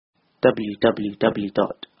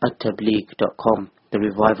www.attableek.com, the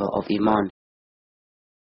reviver of Iman.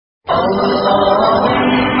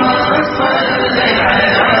 Allahumma salli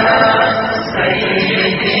ala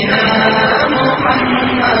Sayyidina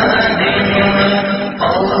Muhammadin.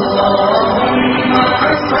 Allahumma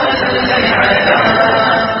salli ala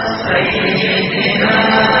Sayyidina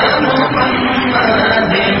Muhammadin.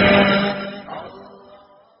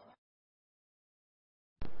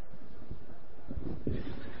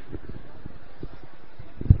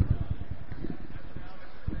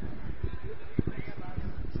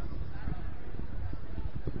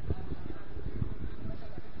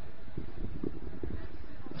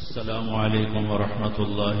 السلام علیکم ورحمۃ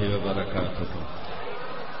اللہ وبرکاتہ.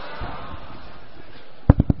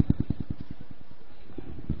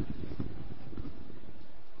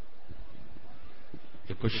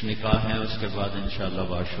 یہ کچھ نکاح ہیں، اس کے بعد انشاءاللہ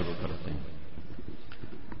بات شروع کرتے ہیں.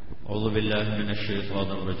 اعوذ باللہ من الشیطان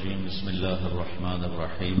الرجیم. بسم اللہ الرحمن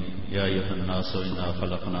الرحیم. یا ایھا الناس انا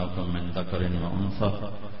خلقناکم من ذکر وانثی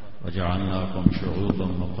وجعلناكم شعوبا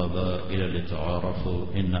وقبائل لتعارفوا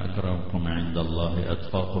إن أكرمكم عند الله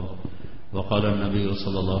أتقاكم. وقال النبي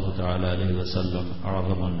صلى الله تعالى عليه وسلم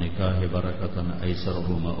أعظم النكاح بركة أيسره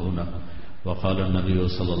مؤونة. وقال النبي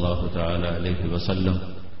صلى الله تعالى عليه وسلم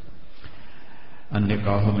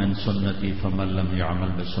النكاح من سنتي فمن لم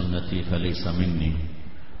يعمل بسنتي فليس مني.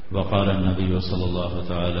 وقال النبي صلى الله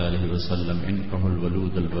تعالى عليه وسلم انكحوا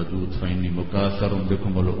الولود الودود فإني مكاثر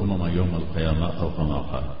بكم الأمم يوم القيامة أو كما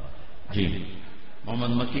قال. جی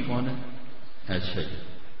محمد مکی کون ہے؟ اچھا جی.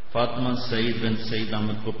 فاطمہ سعید بن سعید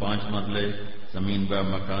احمد کو 5 مرلے زمین و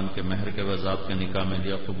مکان کے مہر کے وضابط کے نکاح میں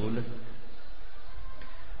دیا قبول ہے.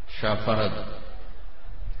 شاہ فہد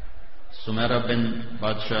سمیرہ بن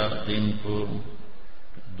بادشاہ دین کو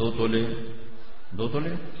 2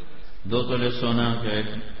 تولے سونا کے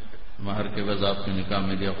مہر کے وضابط کے نکاح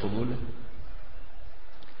میں دیا قبول ہے.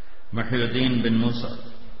 محی الدین بن موسیٰ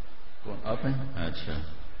کون آپ ہیں؟ اچھا.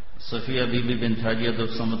 صفیہ بی بی بن حاجیہ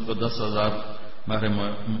الصمد کو 10,000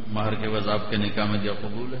 مہر کے وضابط کے نکاح میں دیا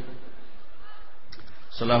قبول ہے.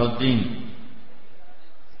 صلاح الدین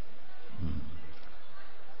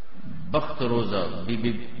بخت روزہ بی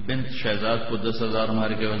بی بنت شہزاد کو 10,000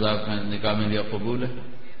 مہر کے وضابط کے نکاح میں دیا قبول ہے.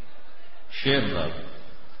 شیرزاد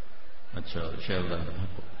اچھا شیرزاد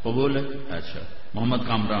قبول ہے. اچھا. محمد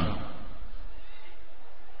کامران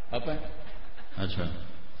آپ ہیں؟ اچھا.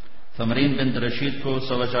 ثمرین بنت رشید کو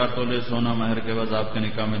 4.25 تولے سونا مہر کے وضابط کے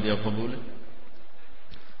نکاح میں دیا قبول ہے.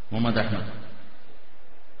 محمد احمد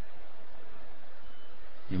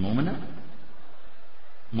یہ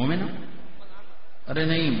مومنہ ارے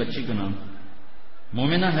نہیں بچی کا نام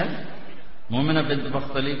مومنہ ہے. مومنہ بنت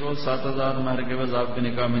بخت علی کو 7,000 مہر کے وضابط کے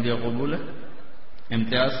نکاح میں دیا قبول ہے.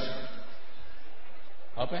 امتیاز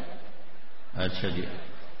آپ ہیں؟ اچھا جی.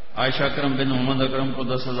 عائشہ اکرم بن محمد اکرم کو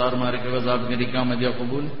 10,000 مہر کے وضابط کے نکاح میں دیا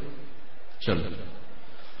قبول ہے. چلو.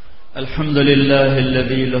 الحمد للہ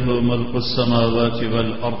الذی لہ ملک السماوات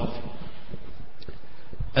والارض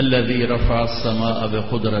الذی رفع السماء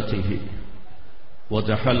بقدرته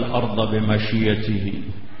وجح الارض بمشیته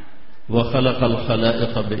وخلق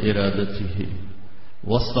الخلائق بارادته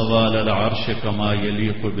واستوى على العرش كما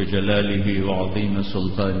يليق بجلاله وعظيم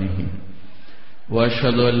سلطانه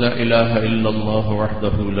واشهد ان لا اله الا الله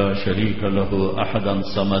وحده لا شريك له احدا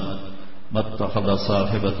صمد ما اتخذ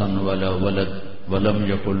صاحبة ولا ولد ولم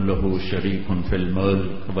يكن له شريك في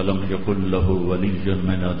الملك ولم يكن له ولي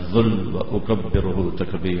من الذل وأكبره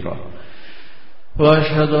تكبيرا.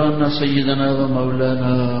 وأشهد أن سيدنا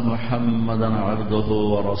ومولانا محمدا عبده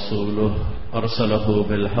ورسوله أرسله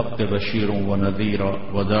بالحق بشيرا ونذيرا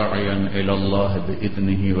وداعيا إلى الله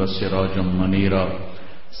بإذنه وسراجا منيرا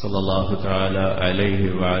صلى الله تعالى عليه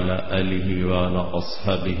وعلى آله وعلى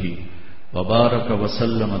أصحابه وبارك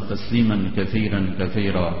وسلم تسليما كثيرا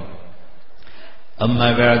كثيرا.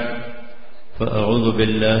 أما بعد فأعوذ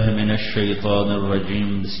بالله من الشيطان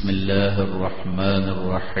الرجيم. بسم الله الرحمن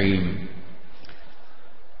الرحيم.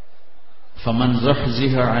 فمن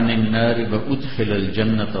زحزح عن النار وأدخل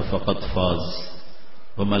الجنة فقد فاز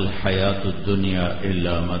وما الحياة الدنيا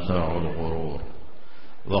إلا متاع الغرور.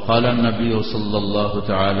 وقال النبي صلى الله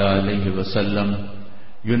تعالى عليه وسلم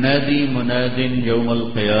ينادي مناد يوم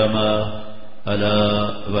القيامة ألا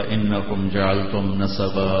وإنكم جعلتم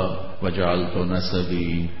نسبا وجعلت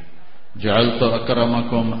نسبي جعلت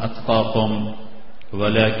أكرمكم أتقاكم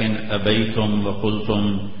ولكن أبيتم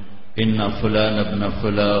وقلتم إن فلان ابن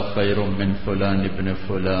فلان خير من فلان ابن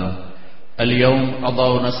فلان. اليوم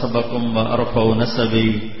أضعوا نسبكم وأرفعوا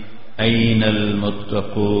نسبي أين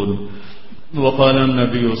المتقون. وقال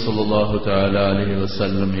النبي صلى الله تعالى عليه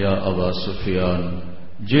وسلم يا أبا سفيان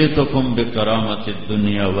جئتكم بكرامة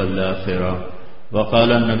الدنيا والآخرة.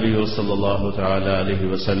 وقال النبي صلى الله تعالى عليه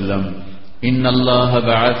وسلم إن الله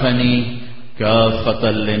بعثني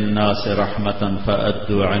كافة للناس رحمة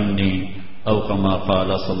فأدوا عني، أو كما قال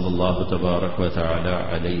صلی اللہ تبارک و تعالی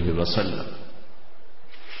علیہ وسلم.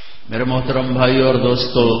 میرے محترم بھائیو اور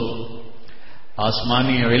دوستو،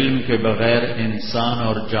 آسمانی علم کے بغیر انسان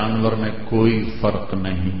اور جانور میں کوئی فرق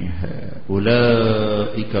نہیں ہے.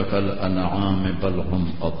 اولئک کالانعام بل هم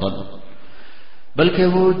اضل. بلکہ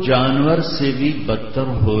وہ جانور سے بھی بدتر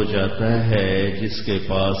ہو جاتا ہے جس کے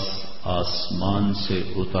پاس آسمان سے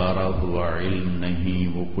اتارا ہوا علم نہیں،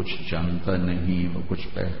 وہ کچھ جانتا نہیں، وہ کچھ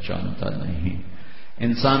پہچانتا نہیں.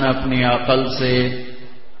 انسان اپنی عقل سے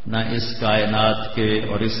نہ اس کائنات کے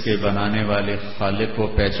اور اس کے بنانے والے خالق کو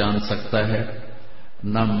پہچان سکتا ہے،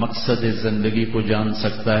 نہ مقصد زندگی کو جان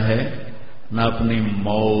سکتا ہے، نہ اپنی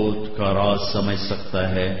موت کا راز سمجھ سکتا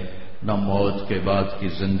ہے، نہ موت کے بعد کی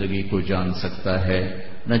زندگی کو جان سکتا ہے،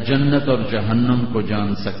 نہ جنت اور جہنم کو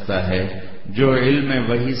جان سکتا ہے. جو علم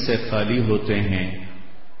وحی سے خالی ہوتے ہیں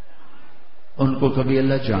ان کو کبھی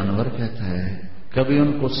اللہ جانور کہتا ہے، کبھی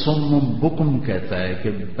ان کو صم بکم کہتا ہے کہ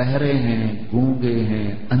بہرے ہیں، گونگے ہیں،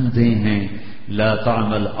 اندھے ہیں. لا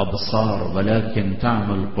تعمى الابصار ولكن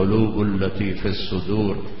تعمى القلوب التي في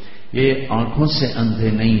الصدور. یہ آنکھوں سے اندھے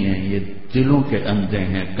نہیں ہیں، یہ دلوں کے اندھے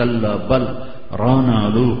ہیں. کلا بل ران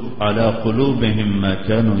على قلوبهم ما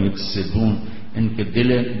كانوا يكسبون. ان کے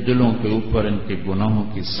دلوں کے اوپر ان کے گناہوں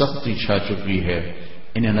کی سختی چھا چکی ہے.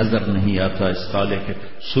 انہیں نظر نہیں آتا اس خالق کے.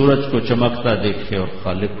 سورج کو چمکتا دیکھے اور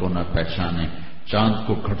خالق کو نہ پہچانے، چاند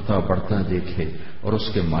کو گھٹتا بڑھتا دیکھے اور اس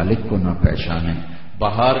کے مالک کو نہ پہچانے،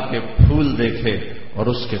 بہار کے پھول دیکھے اور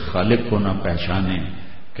اس کے خالق کو نہ پہچانے،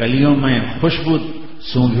 کلیوں میں خوشبو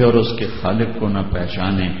سونگھے اور اس کے خالق کو نہ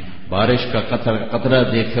پہچانے، بارش کا قطرہ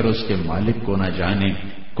دیکھے اور اس کے مالک کو نہ جانے،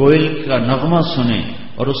 کوئل کا نغمہ سنے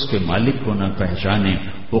اور اس کے مالک کو نہ پہچانے،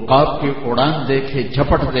 عقاب کی اڑان دیکھے،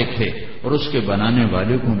 جھپٹ دیکھے اور اس کے بنانے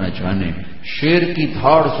والے کو نہ جانے، شیر کی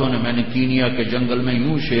دھاڑ سنے. میں نے کینیا کے جنگل میں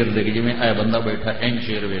یوں شیر دیکھے جی میں اے بندہ بیٹھا این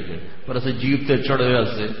شیر ویکھے پر اسے جیبتے چڑھ گیا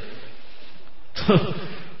سے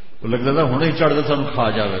تو لگتا تھا ہوں ہی چڑھ دیتا ہم کھا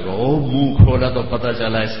جاوے گا. او منہ کھولا تو پتہ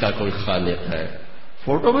چلا اس کا کوئی خالق ہے.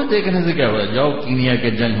 فوٹو میں دیکھنے سے کیا ہوا؟ جاؤ کینیا کے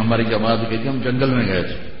جنگ، ہماری جماعت گئی تھی، ہم جنگل میں گئے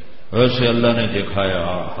تھے، ویسے اللہ نے دکھایا.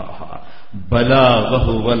 بلا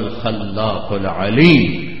وہو الخلاق العلیم.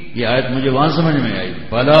 یہ آیت مجھے وہاں سمجھ میں آئی.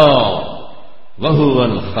 بلا وہو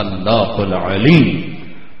الخلاق العلیم.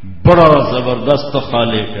 بڑا زبردست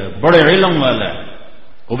خالق ہے، بڑے علم والا ہے.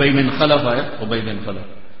 ابی بن خلف آیا، ابی بن خلف،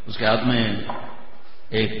 اس کے ہاتھ میں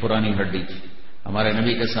ایک پرانی ہڈی تھی. ہمارے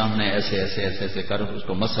نبی کے سامنے ایسے ایسے ایسے ایسے کر اس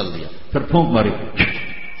کو مسل دیا، پھر پھونک ماری،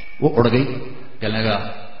 وہ اڑ گئی. کہنے لگا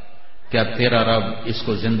کیا تیرا رب اس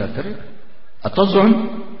کو زندہ کرے؟ اتزعم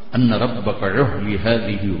ان ربک یحیی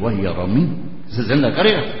ہذہ وہی رمیم. اسے زندہ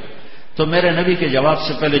کرے گا؟ تو میرے نبی کے جواب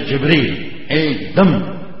سے پہلے جبریل ایک دم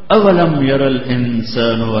اولم یر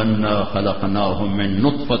الانسان انا خلقناه من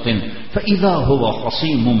نطفة فاذا هو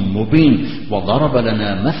خصيم مبين وضرب لنا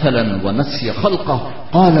مثلا ونسي خلقه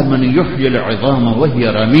قال من يحيي العظام وهي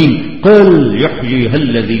رميم قل يحييها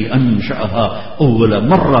الذي انشأها اول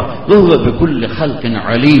مرة وهو بكل خلق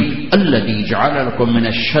عليم الذي جعل لكم من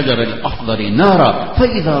الشجر الاخضر نارا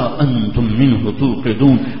فاذا انتم منه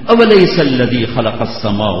توقدون اوليس الذي خلق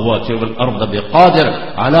السماوات والارض بقادر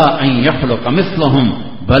على ان يخلق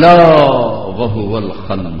مثلهم بلا وهو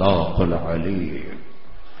الخلاق العلیم.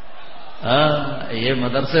 یہ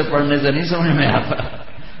مدرسے پڑھنے سے نہیں سمجھ میں آتا.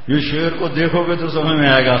 یہ شعر کو دیکھو گے تو سمجھ میں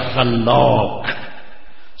آئے گا خلاق.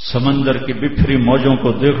 سمندر کی بکھری موجوں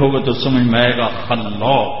کو دیکھو گے تو سمجھ میں آئے گا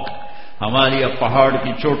خلاق. ہماری پہاڑ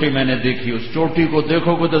کی چوٹی میں نے دیکھی، اس چوٹی کو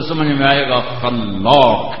دیکھو گے تو سمجھ میں آئے گا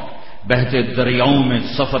خلاق. بہتے دریاؤں میں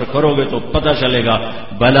سفر کرو گے تو پتہ چلے گا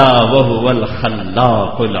بلا وهو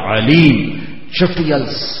الخلاق العلیم. چٹیل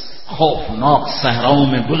خوفناک صحراؤں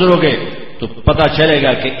میں گزرو گے تو پتہ چلے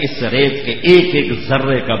گا کہ اس ریت کے ایک ایک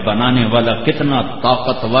ذرے کا بنانے والا کتنا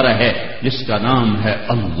طاقتور ہے، جس کا نام ہے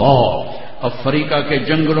اللہ. افریقہ کے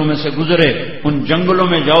جنگلوں میں سے گزرے، ان جنگلوں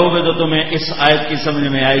میں جاؤ گے تو تمہیں اس آیت کی سمجھ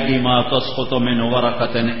میں آئے گی ما تسقط من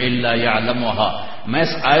ورقۃ الا يعلمها. میں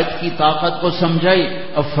اس آیت کی طاقت کو سمجھائی.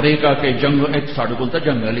 افریقہ کے جنگل ایک ساڑھے بولتا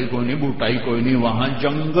جنگل ہی کوئی نہیں، بوٹائی کوئی نہیں، وہاں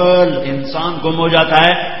جنگل. انسان گم ہو جاتا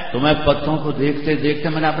ہے تو میں پتوں کو دیکھتے دیکھتے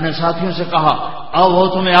میں نے اپنے ساتھیوں سے کہا آؤ وہ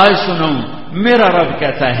تمہیں آج سناؤں. میرا رب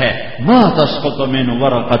کہتا ہے ما تسقط من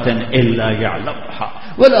ورقۃ الا يعلمها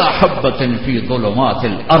ولا حبۃ فی ظلمات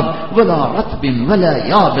الارض ولا رطب ولا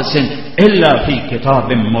یابس الا فی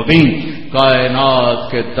کتاب مبین.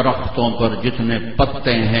 کائنات کے درختوں پر جتنے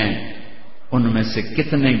پتے ہیں ان میں سے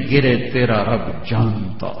کتنے گرے تیرا رب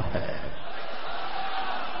جانتا ہے.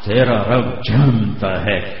 تیرا رب جانتا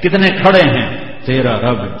ہے کتنے کھڑے ہیں، تیرا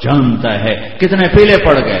رب جانتا ہے کتنے پیلے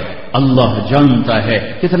پڑ گئے، اللہ جانتا ہے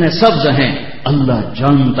کتنے سبز ہیں، اللہ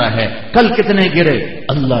جانتا ہے کل کتنے گرے،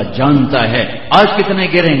 اللہ جانتا ہے آج کتنے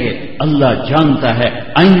گریں گے، اللہ جانتا ہے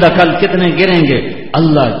آئندہ کل کتنے گریں گے،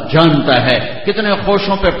 اللہ جانتا ہے کتنے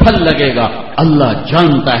خوشوں پہ پھل لگے گا، اللہ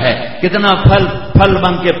جانتا ہے کتنا پھل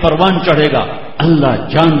بن کے پروان چڑھے گا، اللہ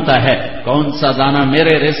جانتا ہے کون سا دانہ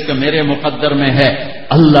میرے رزق میرے مقدر میں ہے،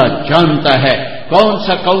 اللہ جانتا ہے کون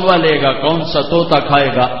سا کوا لے گا کون سا طوطا کھائے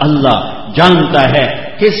گا، اللہ جانتا ہے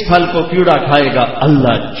کس پھل کو کیڑا کھائے گا،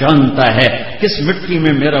 اللہ جانتا ہے کس مٹی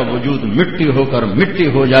میں میرا وجود مٹی ہو کر مٹی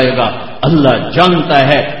ہو جائے گا، اللہ جانتا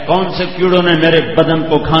ہے کون سے کیڑوں نے میرے بدن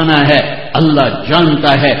کو کھانا ہے، اللہ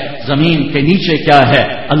جانتا ہے زمین کے نیچے کیا ہے،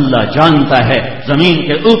 اللہ جانتا ہے زمین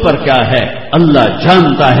کے اوپر کیا ہے، اللہ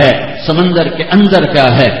جانتا ہے سمندر کے اندر کیا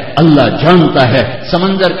ہے، اللہ جانتا ہے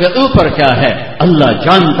سمندر کے اوپر کیا ہے، اللہ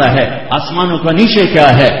جانتا ہے آسمانوں کا نیچے کیا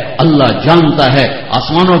ہے، اللہ جانتا ہے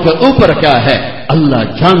آسمانوں کے اوپر کیا ہے، اللہ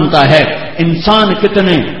جانتا ہے انسان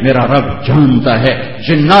کتنے میرا رب جانتا ہے،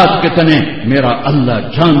 جنات کتنے میرا اللہ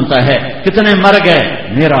جانتا ہے، کتنے مر گئے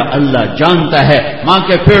میرا اللہ جانتا ہے، ماں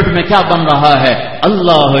کے پیٹ میں کیا بن رہا ہے،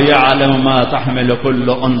 اللہ یعلم ما تحمل كل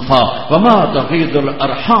انثى وما تغيض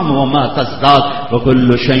الارحام وما تزداد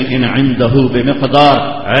وكل شيء عنده بمقدار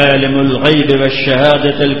عالم الغيب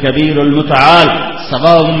والشهادة الكبير المتعال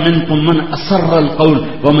سواء منكم من اسر القول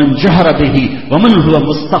ومن جهر به ومن هو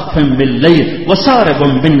مستخف بالليل وسارب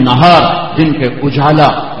بالنهار، دن کے اجالا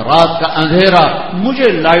رات کا اندھیرا، مجھے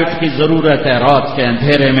لائٹ کی ضرورت ہے رات کے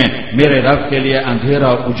اندھیرے میں، میرے رب کے لیے اندھیرا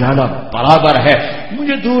اجالا برابر ہے،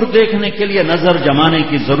 مجھے دور دیکھنے کے لیے نظر جمانے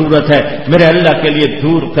کی ضرورت ہے، میرے اللہ کے لیے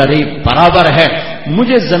دور قریب برابر ہے،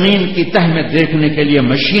 مجھے زمین کی تہ میں دیکھنے کے لیے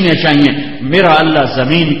مشینیں چاہیے، میرا اللہ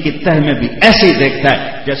زمین کی تہ میں بھی ایسے ہی دیکھتا ہے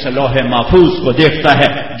جیسے لوح محفوظ کو دیکھتا ہے،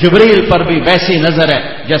 جبریل پر بھی ویسی نظر ہے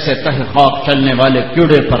جیسے تہ خاک چلنے والے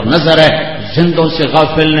کیڑے پر نظر ہے، زندوں سے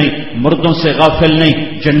غافل نہیں، مردوں سے غافل نہیں،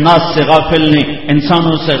 جنات سے غافل نہیں،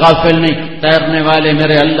 انسانوں سے غافل نہیں، تیرنے والے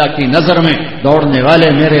میرے اللہ کی نظر میں، دوڑنے والے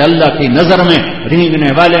میرے اللہ کی نظر میں،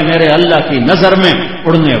 رینگنے والے میرے اللہ کی نظر میں،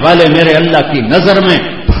 اڑنے والے میرے اللہ کی نظر میں،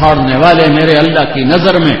 پھاڑنے والے میرے اللہ کی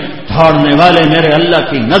نظر میں، دھاڑنے والے میرے اللہ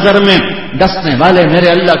کی نظر میں، ڈسنے والے میرے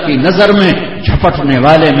اللہ کی نظر میں، جھپٹنے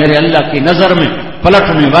والے میرے اللہ کی نظر میں،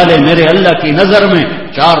 پلٹنے والے میرے اللہ کی نظر میں،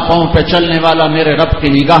 4 پاؤں پہ چلنے والا میرے رب کی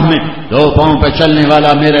نگاہ میں، 2 پاؤں پہ چلنے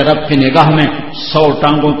والا میرے رب کی نگاہ میں، 100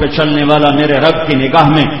 ٹانگوں پہ چلنے والا میرے رب کی نگاہ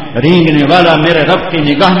میں، رینگنے والا میرے رب کی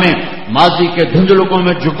نگاہ میں، ماضی کے دھندلکوں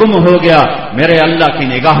میں جو گم ہو گیا میرے اللہ کی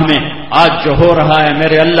نگاہ میں، آج جو ہو رہا ہے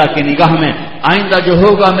میرے اللہ کی نگاہ میں، آئندہ جو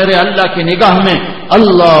ہوگا میرے اللہ کی نگاہ میں،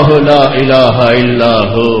 اللہ لا الہ الا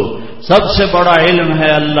ہو، سب سے بڑا علم ہے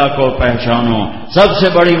اللہ کو پہچانو، سب سے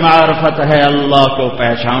بڑی معرفت ہے اللہ کو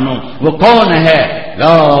پہچانو، وہ کون ہے،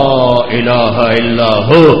 لا الہ الا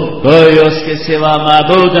ہو، کوئی اس کے سوا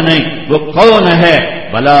معبود نہیں، وہ کون ہے،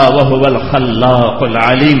 بلا وہو الخلاق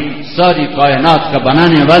العلیم، ساری کائنات کا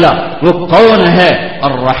بنانے والا وہ کون ہے،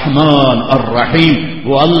 الرحمن الرحیم،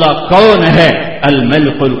 وہ اللہ کون ہے،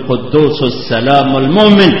 الملک القدوس السلام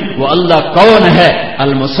المؤمن، وہ اللہ کون ہے،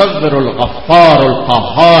 المصور الغفار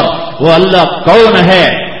القہار، وہ اللہ کون ہے،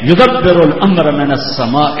 یدبر الامر من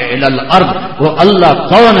السماء الى الارض، وہ اللہ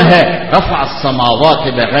کون ہے، رفع السماوات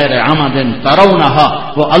بغیر عمد ترونها،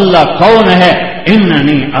 وہ اللہ کون ہے،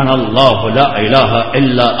 اننی انا اللہ لا الہ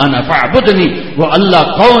الا انا فاعبدنی، وہ اللہ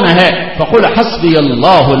کون ہے، فقل حسبی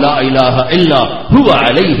اللہ لا الہ الا هو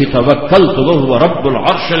علیہ توکلت وهو رب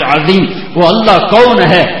العرش العظیم، وہ اللہ کون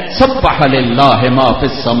ہے، سبح للہ ما فی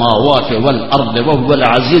السماوات والارض وهو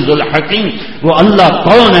العزیز الحکیم، وہ اللہ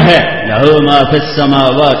کون ہے، له ما فی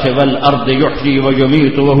السماوات والارض یحیی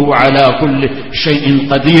ویمیت وهو علی کل شیء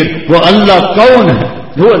قدیر، وہ اللہ کون ہے،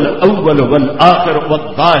 هو الاول والآخر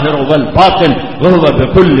والظاہر والباطن وهو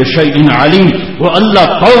بكل شيء عليم، وہ اللہ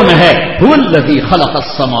کون ہے، هو الذي خلق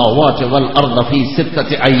السماوات والارض في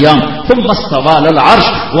 6 ايام ثم استوى على العرش،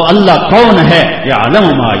 وہ اللہ کون ہے، يعلم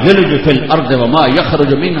ما يلج في الارض وما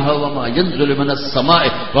يخرج منها وما ينزل من السماء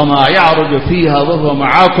وما يعرج فيها وهو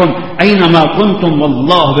معاكم اينما كنتم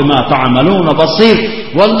والله بما تعملون بصير،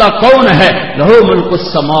 وہ اللہ کون ہے، له ملك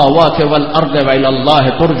السماوات والارض والى الله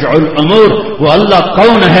ترجع الامور، وہ اللہ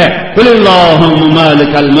کون ہے، قل اللهم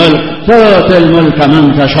مالك الملك تؤتي الملك من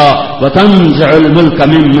تشاء وتنزع الملك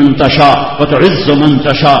ممن تشاء وتعز من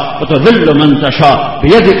تشاء وتذل من تشاء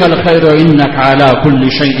بيدك الخير انك على كل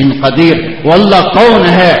شيء قدير، وہ اللہ کون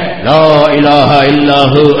ہے، لا الہ الا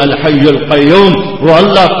هو الحی القیوم. وہ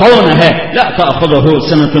اللہ کون ہے؟ لا تأخذه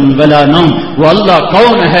سنة ولا نوم. وہ اللہ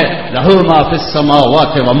کون ہے؟ لہ ما فی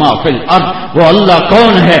السماوات وما فی الارض. وہ اللہ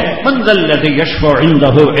کون ہے؟ من ذا الذی یشفع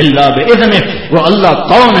عنده الا باذنہ. وہ اللہ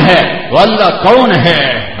کون ہے؟ وہ اللہ کون ہے؟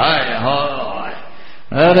 ہائے ہائے،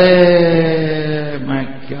 ارے میں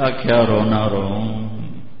کیا کیا رونا رہوں.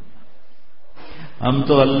 ہم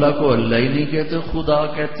تو اللہ کو اللہ ہی نہیں کہتے، خدا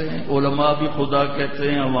کہتے ہیں. علماء بھی خدا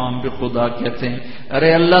کہتے ہیں، عوام بھی خدا کہتے ہیں. ارے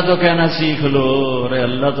اللہ تو کہنا سیکھ لو، ارے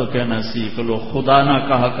اللہ تو کہنا سیکھ لو. خدا نہ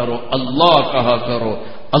کہا کرو، اللہ کہا کرو،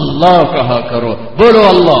 اللہ کہا کرو. بولو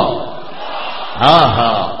اللہ. ہاں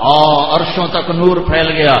ہاں، عرشوں تک نور پھیل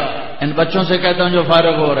گیا. ان بچوں سے کہتا ہوں جو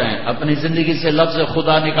فارغ ہو رہے ہیں، اپنی زندگی سے لفظ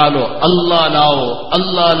خدا نکالو. اللہ لاؤ،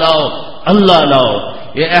 اللہ لاؤ، اللہ لاؤ.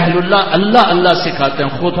 یہ اہل اللہ اللہ اللہ سکھاتے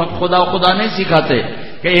ہیں، خدا خدا نہیں سکھاتے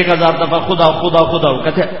کہ 1000 دفعہ خدا خدا خدا. وہ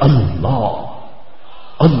کہتے ہیں اللہ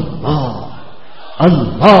اللہ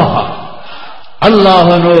اللہ. اللہ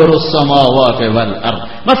نور السماوات والارض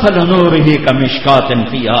مثل نوره كمشكاة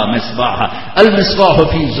فيها مصباح المصباح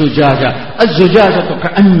في زجاجة الزجاجة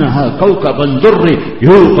كأنها كوكب دري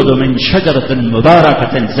يوقد من شجرة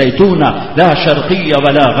مباركة زيتونة لا شرقية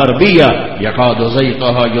ولا غربية يكاد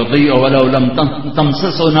زيتها يضيء ولو لم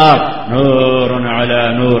تمسس نار نور على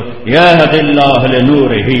نور يهدي الله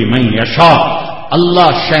لنوره من يشاء. اللہ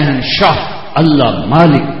شہنشاہ، اللہ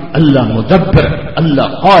مالک، اللہ مدبر، اللہ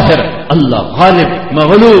قاہر، اللہ غالب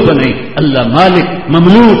مغلوب نہیں، اللہ مالک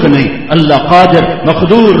مملوک نہیں، اللہ قادر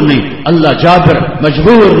مقدور نہیں، اللہ جابر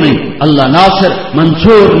مجبور نہیں، اللہ ناصر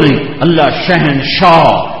منصور نہیں، اللہ شہنشاہ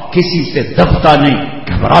کسی سے دبتا نہیں،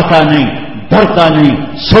 گھبراتا نہیں، ڈرتا نہیں،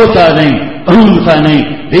 سوتا نہیں، اونگتا نہیں.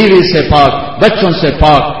 بیوی سے پاک، بچوں سے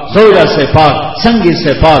پاک، زوجہ سے پاک، سنگی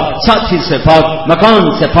سے پاک، ساتھی سے پاک،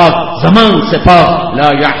 مکان سے پاک، زمان سے پاک. لا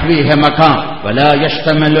یحویہ مکان ولا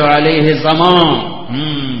یشتمل علیہ زمان.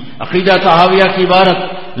 عقیدہ طحاویہ کی عبارت.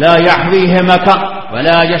 لا یحویہ مکان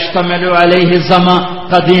ولا یشتمل علیہ زمان.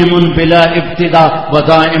 قدیم بلا ابتدا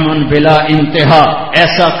ودائم بلا انتہا.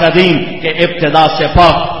 ایسا قدیم کہ ابتدا سے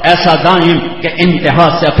پاک، ایسا دائم کہ انتہا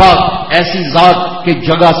سے پاک. ایسی ذات کہ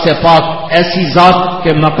جگہ سے پاک، ایسی ذات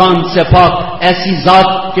کہ مکان سے پاک، ایسی ذات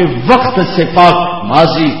کہ وقت سے پاک.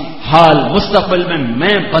 ماضی حال مستقبل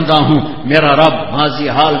میں بندہ ہوں. میرا رب ماضی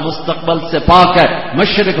حال مستقبل سے پاک ہے.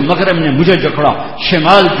 مشرق مغرب نے مجھے جکڑا،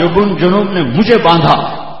 شمال جنوب نے مجھے باندھا،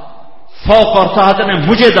 فوق اور تحت نے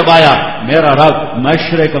مجھے دبایا. میرا رب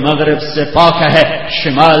مشرق مغرب سے پاک ہے،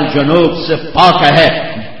 شمال جنوب سے پاک ہے.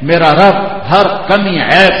 میرا رب ہر کمی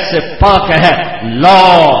عیب سے پاک ہے.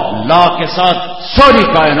 لا کے ساتھ ساری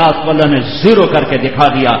کائنات والا نے زیرو کر کے دکھا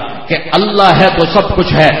دیا کہ اللہ ہے تو سب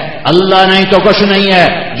کچھ ہے، اللہ نہیں تو کچھ نہیں ہے.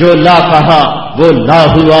 جو لا کہا وہ لا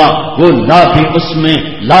ہوا، وہ لا بھی اس میں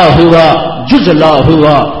لا ہوا، جز لا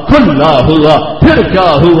ہوا، کل لا ہوا، پھر کیا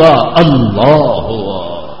ہوا؟ اللہ ہوا.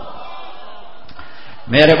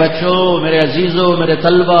 میرے بچوں، میرے عزیزوں، میرے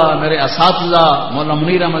طلبہ، میرے اساتذہ، مولانا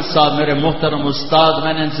منیر احمد صاحب میرے محترم استاد،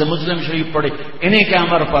 میں نے ان سے مسلم شریف پڑھی، انہی کے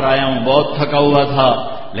امر پر آیا ہوں. بہت تھکا ہوا تھا،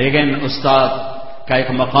 لیکن استاد کا ایک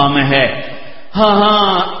مقام ہے.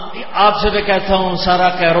 ہاں آپ سے بھی کہتا ہوں، سارا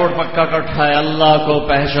کیروڑ پکا کٹھا ہے. اللہ کو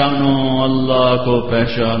پہچانو، اللہ کو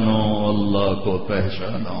پہچانو، اللہ کو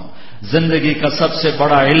پہچانو. زندگی کا سب سے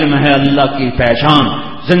بڑا علم ہے اللہ کی پہچان.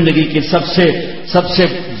 زندگی کی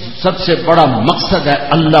سب سے بڑا مقصد ہے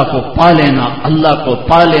اللہ کو پا لینا، اللہ کو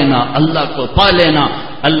پا لینا، اللہ کو پا لینا.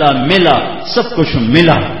 اللہ ملا، سب کچھ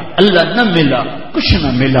ملا. اللہ نہ ملا، کچھ نہ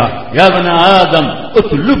ملا. یا ابن آدم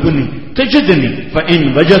اطلبنی تجدنی فإن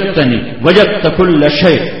وجدتنی وجدت كل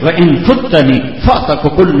شيء وإن فتنی فاتک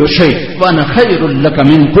كل شيء وأنا خیر لک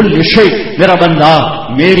من كل شيء. میرا بندہ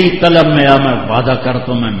میری طلب میں آ، میں وعدہ کر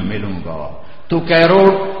تو میں ملوں گا.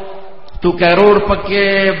 تو کیروڑ پکے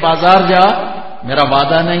بازار جا، میرا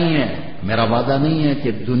وعدہ نہیں ہے، میرا وعدہ نہیں ہے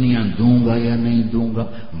کہ دنیا دوں گا یا نہیں دوں گا.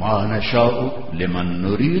 ما نشاء لمن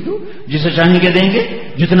نريد، جسے چاہیں گے دیں گے،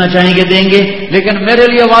 جتنا چاہیں گے دیں گے. لیکن میرے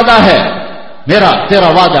لیے وعدہ ہے، میرا تیرا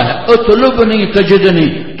وعدہ ہے. اطلبنی تجدنی،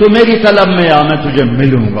 تو میری طلب میں آ، میں تجھے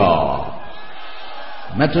ملوں گا،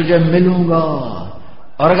 میں تجھے ملوں گا.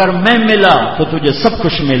 اور اگر میں ملا تو تجھے سب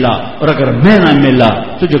کچھ ملا، اور اگر میں نہ ملا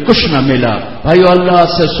تجھے کچھ نہ ملا. بھائیو، اللہ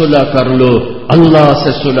سے صلح کر لو، اللہ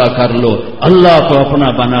سے صلح کر لو، اللہ کو اپنا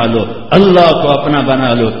بنا لو، اللہ کو اپنا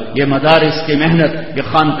بنا لو. یہ مدارس کی محنت، یہ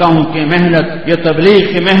خانقاہوں کی محنت، یہ تبلیغ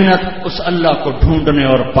کی محنت اس اللہ کو ڈھونڈنے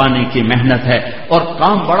اور پانے کی محنت ہے. اور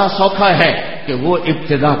کام بڑا سوکھا ہے کہ وہ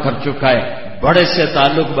ابتدا کر چکا ہے. بڑے سے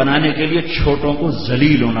تعلق بنانے کے لیے چھوٹوں کو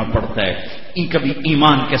ذلیل ہونا پڑتا ہے. کبھی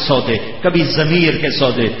ایمان کے سودے، کبھی ضمیر کے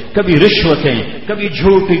سودے، کبھی رشوتیں، کبھی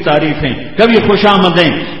جھوٹی تعریفیں، کبھی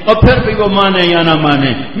خوشامدیں، اور پھر بھی وہ مانے یا نہ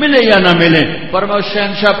مانے، ملے یا نہ ملے، پر میں اس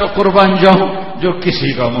شہنشاہ پہ قربان جاؤں جو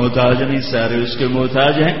کسی کا محتاج نہیں، سارے اس کے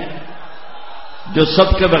محتاج ہیں، جو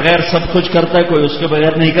سب کے بغیر سب کچھ کرتا ہے، کوئی اس کے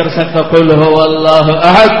بغیر نہیں کر سکتا۔ قل هو اللہ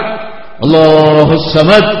احد اللہ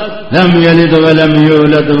الصمد لم یلد ولم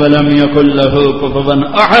یولد ولم یکن له کفوا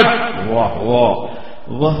احد۔ واہ واہ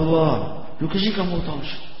واہ واہ، جو کسی کا محتاج،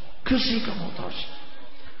 کسی کا محتاج۔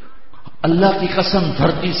 اللہ کی قسم،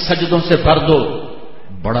 دھرتی سجدوں سے بھر دو،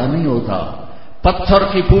 بڑا نہیں ہوتا، پتھر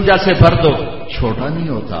کی پوجا سے بھر دو، چھوٹا نہیں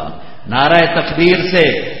ہوتا، نعرہ تکبیر سے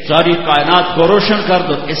ساری کائنات کو روشن کر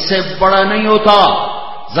دو، اس سے بڑا نہیں ہوتا،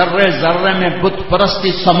 ذرے ذرے میں بت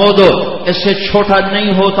پرستی سمو دو، اس سے چھوٹا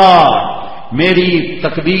نہیں ہوتا۔ میری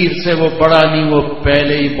تکبیر سے وہ بڑا نہیں، وہ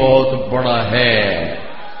پہلے ہی بہت بڑا ہے،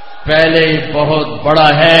 پہلے ہی بہت بڑا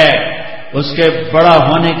ہے۔ اس کے بڑا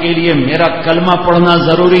ہونے کے لیے میرا کلمہ پڑھنا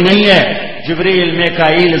ضروری نہیں ہے، جبریل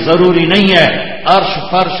میکائیل ضروری نہیں ہے، عرش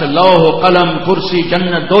فرش لوح قلم کرسی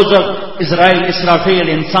جنت دوزخ اسرائیل اسرافیل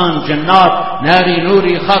انسان جنات ناری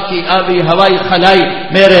نوری خاکی آبی ہوائی خلائی،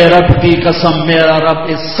 میرے رب کی قسم میرا رب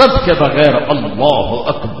اس سب کے بغیر اللہ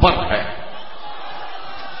اکبر ہے۔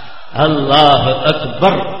 اللہ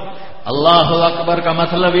اکبر، اللہ اکبر کا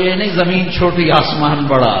مطلب یہ نہیں زمین چھوٹی آسمان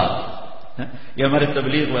بڑا، یہ ہمارے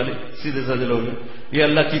تبلیغ والے سیدھے سادے لوگ ہیں، یہ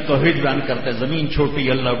اللہ کی توحید بیان کرتے ہیں، زمین چھوٹی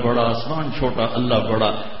اللہ بڑا، آسمان چھوٹا اللہ بڑا۔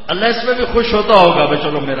 اللہ اس میں بھی خوش ہوتا ہوگا، بھائی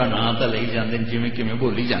چلو میرا نام تو لے جان دیں، جی کہ میں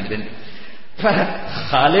بولی جان دیں۔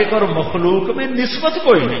 خالق اور مخلوق میں نسبت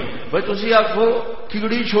کوئی نہیں، بھائی تسی آخو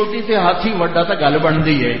کیڑی چھوٹی تھے ہاتھی وڈا تھا گل بن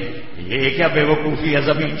دی ہے، یہ کیا بے وقوفی ہے،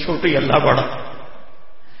 زمین چھوٹی اللہ بڑا۔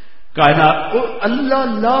 کائنات اللہ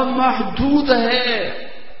لا محدود ہے۔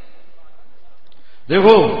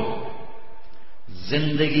 دیکھو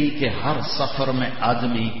زندگی کے ہر سفر میں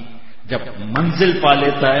آدمی جب منزل پا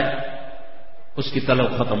لیتا ہے اس کی طلب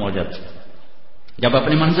ختم ہو جاتی ہے، جب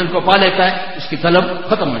اپنی منزل کو پا لیتا ہے اس کی طلب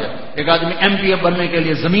ختم ہو جاتی ہے۔ ایک آدمی ایم پی ایف بننے کے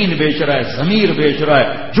لیے زمین بیچ رہا ہے، ضمیر بیچ رہا ہے،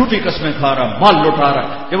 جھوٹی قسمیں کھا رہا ہے، مال لٹا رہا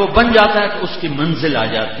ہے، جب وہ بن جاتا ہے تو اس کی منزل آ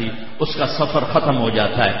جاتی، اس کا سفر ختم ہو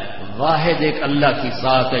جاتا ہے۔ واحد ایک اللہ کی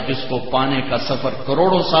ذات ہے جس کو پانے کا سفر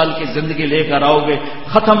کروڑوں سال کی زندگی لے کر آؤ گے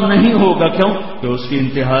ختم نہیں ہوگا، کیوں کہ اس کی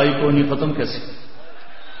انتہائی کو نہیں ختم کیسے،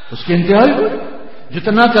 اس کی انتہائی کو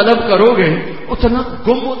جتنا طلب کرو گے اتنا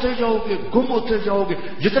گم ہوتے جاؤ گے، گم ہوتے جاؤ گے،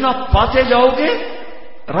 جتنا پاتے جاؤ گے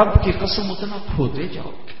رب کی قسم اتنا کھوتے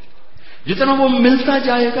جاؤ گے، جتنا وہ ملتا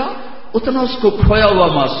جائے گا اتنا اس کو کھویا ہوا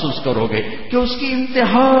محسوس کرو گے کہ اس کی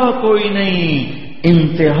انتہا کوئی نہیں،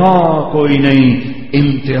 انتہا کوئی نہیں،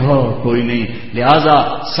 انتہا کوئی نہیں۔ لہذا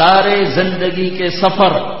سارے زندگی کے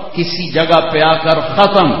سفر کسی جگہ پہ آ کر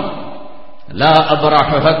ختم۔ لا ابرح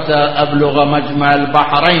حتى ابلغ مجمع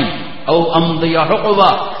البحرین او امضی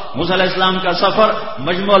حقبہ، موسیٰ علیہ السلام کا سفر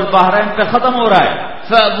مجمع البحرین پہ ختم ہو رہا ہے۔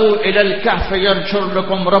 فابوا الى الكهف ينشر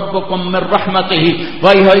لكم ربكم من رحمته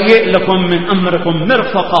ويهيئ لكم من امركم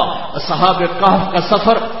مرفقا، اصحاب کہف کا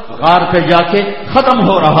سفر غار پہ جا کے ختم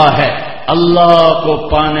ہو رہا ہے۔ اللہ کو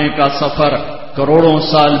پانے کا سفر کروڑوں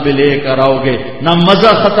سال بھی لے کر آؤ گے، نہ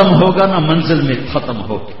مزہ ختم ہوگا نہ منزل میں ختم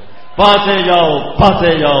ہوگی، پاتے جاؤ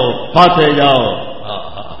پاتے جاؤ پاتے جاؤ۔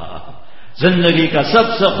 زندگی کا سب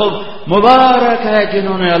سے خوب مبارک ہے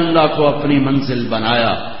جنہوں نے اللہ کو اپنی منزل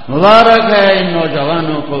بنایا، مبارک ہے ان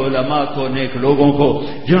نوجوانوں کو، علماء کو، نیک لوگوں کو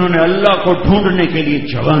جنہوں نے اللہ کو ڈھونڈنے کے لیے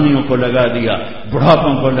جوانیوں کو لگا دیا،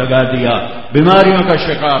 بڑھاپوں کو لگا دیا، بیماریوں کا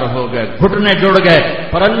شکار ہو گئے، گھٹنے جڑ گئے،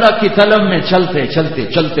 پر اللہ کی طلب میں چلتے چلتے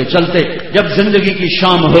چلتے چلتے جب زندگی کی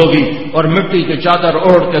شام ہوگی اور مٹی کی چادر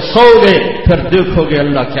اوڑھ کے سو گئے پھر دیکھو گے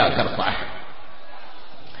اللہ کیا کرتا ہے۔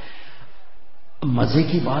 مزے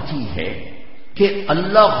کی بات ہی ہے کہ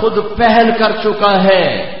اللہ خود پہل کر چکا ہے،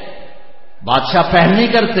 بادشاہ پہل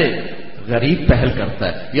نہیں کرتے، غریب پہل کرتا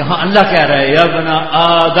ہے۔ یہاں اللہ کہہ رہا ہے یا بنا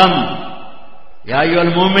آدم، یا ایھا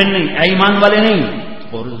المومن نہیں، اے ایمان والے نہیں،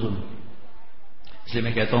 اس لیے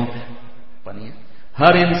میں کہتا ہوں پڑھیے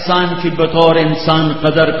ہر انسان کی بطور انسان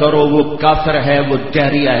قدر کرو، وہ کافر ہے، وہ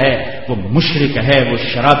جہریہ ہے، وہ مشرک ہے، وہ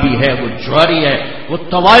شرابی ہے، وہ جواری ہے، وہ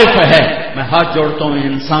طوائف ہے۔ میں ہاتھ جوڑتا ہوں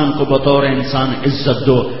انسان کو بطور انسان عزت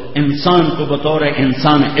دو، انسان کو بطور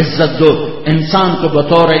انسان عزت دو، انسان کو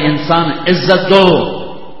بطور انسان عزت دو،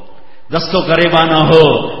 دست و گریباں نہ ہو،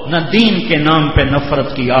 نہ دین کے نام پہ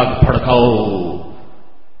نفرت کی آگ بھڑکاؤ۔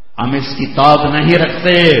 ہم اس کی تاب نہیں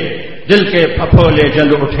رکھتے، دل کے پھپھولے جل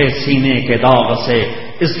اٹھے سینے کے داغ سے،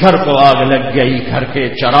 اس گھر کو آگ لگ گئی گھر کے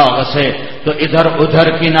چراغ سے، تو ادھر ادھر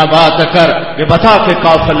کی نہ بات کر، یہ بتا کہ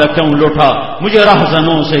قافلہ کیوں لوٹا، مجھے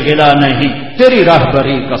راہزنوں سے گلا نہیں، تیری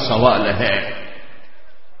راہبری کا سوال ہے۔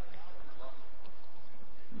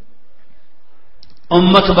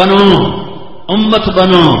 امت بنو، امت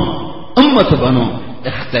بنو، امت بنو.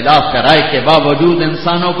 اختلاف کا رائے کے باوجود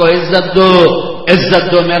انسانوں کو عزت دو،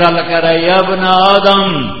 عزت دو. میرا اللہ کہہ رہا ہے یا ابن آدم،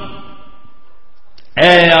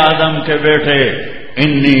 اے آدم کے بیٹے،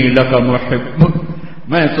 انی لک محب،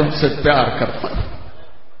 میں تم سے پیار کرتا ہوں.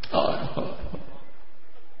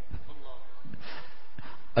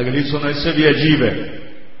 اگلی سنو اس سے بھی عجیب ہے.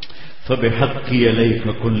 فبحقی علیک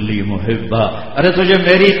کن لی محبا، ارے تجھے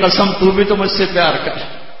میری قسم تو بھی تو مجھ سے پیار کر،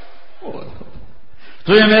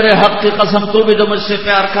 تجھے میرے حق کی قسم تو بھی تو مجھ سے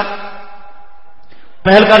پیار کر.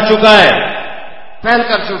 پہل کر چکا ہے، پہل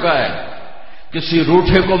کر چکا ہے. کسی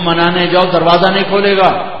روٹھے کو منانے جاؤ دروازہ نہیں کھولے گا،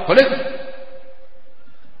 کھولے گا؟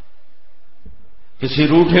 کسی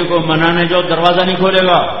روٹھے کو منانے جاؤ دروازہ نہیں کھولے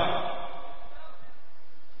گا،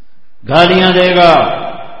 گالیاں دے گا،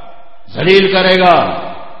 ذلیل کرے گا.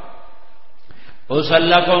 اس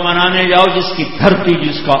اللہ کو منانے جاؤ جس کی دھرتی،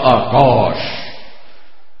 جس کا آکاش،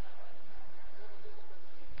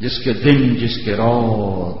 جس کے دن، جس کے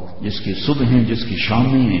رات، جس کی صبحیں، جس کی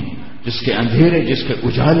شامیں، جس کے اندھیرے، جس کے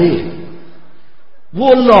اجالے، وہ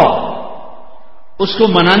اللہ. اس کو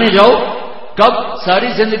منانے جاؤ کب؟ ساری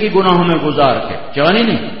زندگی گناہوں میں گزار کے، جوانی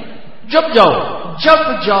نہیں، جب جاؤ، جب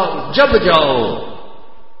جاؤ، جب جاؤ.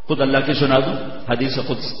 خود اللہ کی سنا دوں حدیث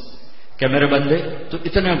قدس کہ میرے بندے تو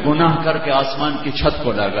اتنے گناہ کر کے آسمان کی چھت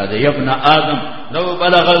کو لگا دے. یا ابن آدم لو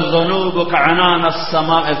بلغت ذنوبک عنان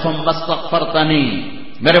السماء ثم استغفرتنی،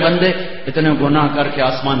 میرے بندے اتنے گناہ کر کے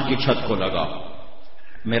آسمان کی چھت کو لگا.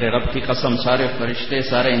 میرے رب کی قسم سارے فرشتے،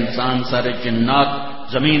 سارے انسان، سارے جنات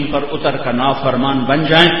زمین پر اتر کر نافرمان بن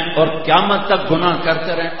جائیں اور قیامت تک گناہ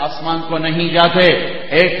کرتے رہیں، آسمان کو نہیں جاتے.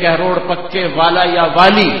 1 کروڑ پکے والا یا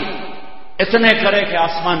والی اتنے کرے کہ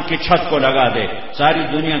آسمان کی چھت کو لگا دے. ساری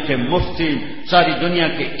دنیا کے مفتی، ساری دنیا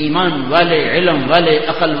کے ایمان والے، علم والے،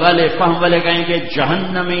 عقل والے، فہم والے کہیں گے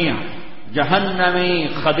جہنمی، جہنمی،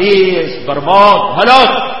 خبیث، برباد،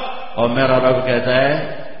 ہلاک. اور میرا رب کہتا ہے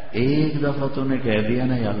ایک دفعہ تو نے کہہ دیا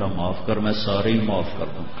نا یا اللہ معاف کر، میں سارے معاف کر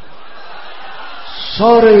دوں،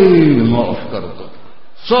 سارے معاف کر دوں،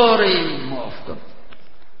 سارے معاف کر دوں.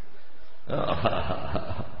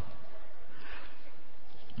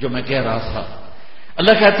 جو میں کہہ رہا تھا،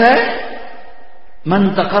 اللہ کہتا ہے من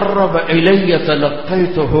تقرب الی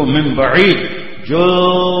تلقیتہ من بعید، جو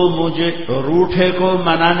مجھے روٹھے کو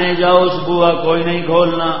منانے جاؤ اس بوا کوئی نہیں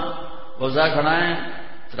کھولنا. روزہ کھڑائیں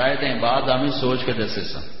ترائے دیں بعد ہمیں سوچ کے دسے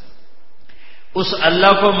سن. اس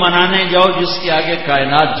اللہ کو منانے جاؤ جس کے آگے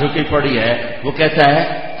کائنات جھکی پڑی ہے، وہ کہتا ہے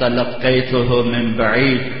تلقیتہ من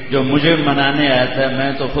بعید، جو مجھے منانے آیا تھا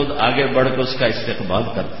میں تو خود آگے بڑھ کے اس کا استقبال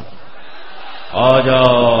کرتا. آ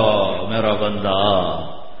جاؤ میرا بندہ،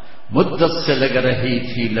 مدت سے لگ رہی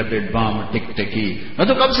تھی لبِ بام ٹک ٹکی، میں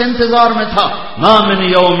تو کب سے انتظار میں تھا. ما من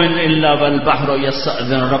یوم الا والبحر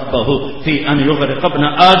یستأذن ربہ فی ان یغرق ابن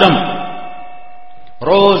آدم.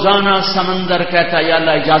 روزانہ سمندر کہتا یا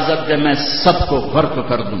اللہ اجازت دے میں سب کو غرق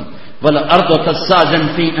کر دوں. والارض تستأذن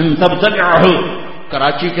فی ان تبتلعہ.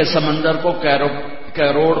 کراچی کے سمندر کو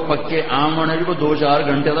کروڑ پکے آم ہونے کو 2-4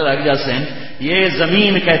 گھنٹے تو لگ جاتے ہیں. یہ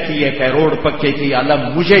زمین کہتی ہے کروڑ پکے کی اللہ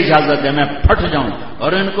مجھے اجازت دے میں پھٹ جاؤں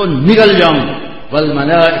اور ان کو نگل جاؤں.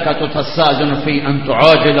 والملائکۃ تستأذن فی ان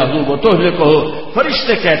تعاجلہ وتہلکہ.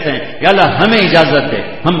 فرشتے کہتے ہیں یا اللہ ہمیں اجازت دے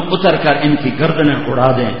ہم اتر کر ان کی گردنیں اڑا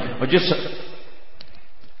دیں. اور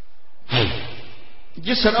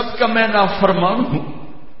جس رب کا میں نافرمان ہوں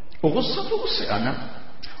وہ غصہ تو اس سے آنا،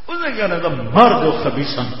 اسے کہنا تھا مار دو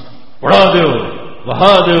خبیثاں، اڑا دو،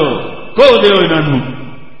 بہا دو، کو دو انہوں.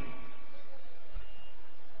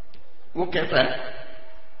 وہ کہتا ہے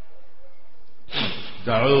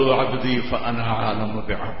دعو عبدی فانا عالم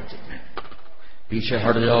بعبدی، پیچھے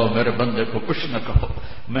ہٹ جاؤ میرے بندے کو کچھ نہ کہو،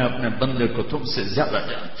 میں اپنے بندے کو تم سے زیادہ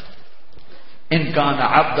جانتا ہوں. ان کان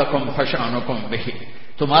عبدکم فشانکم بہ،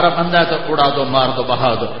 تمہارا بندہ ہے تو اڑا دو، مار دو،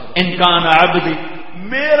 بہا دو. ان کان عبدی،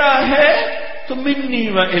 میرا ہے تو منی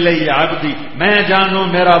و الی عبدی، میں جانوں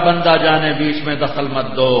میرا بندہ جانے، بیچ میں دخل مت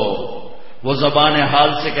دو. وہ زبان حال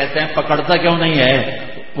سے کہتے ہیں پکڑتا کیوں نہیں ہے؟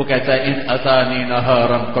 وہ کہتا ہے ان اتانی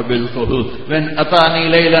نہارا قبلتہ وان اتانی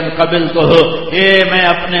لیلا قبلتہ. میں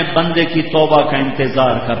اپنے بندے کی توبہ کا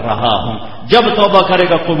انتظار کر رہا ہوں، جب توبہ کرے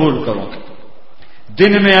گا قبول کروں گا.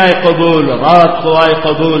 دن میں آئے قبول، رات کو آئے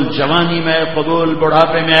قبول، جوانی میں آئے قبول،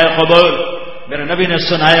 بڑھاپے میں آئے قبول. میرے نبی نے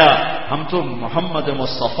سنایا ہم تو محمد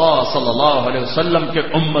مصطفیٰ صلی اللہ علیہ وسلم کے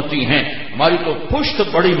امتی ہیں، ہماری تو پشت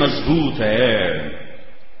بڑی مضبوط ہے.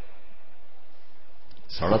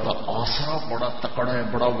 سڑتا آسرا بڑا تکڑا ہے،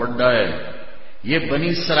 بڑا وڈا ہے. یہ بنی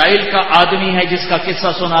اسرائیل کا آدمی ہے جس کا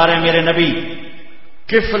قصہ سنا رہے ہیں میرے نبی.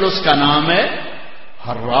 کفل اس کا نام ہے،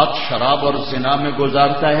 ہر رات شراب اور زنا میں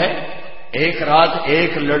گزارتا ہے. ایک رات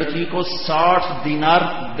ایک لڑکی کو 60 دینار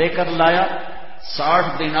دے کر لایا.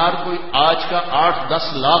 60 دینار کوئی آج کا 8-10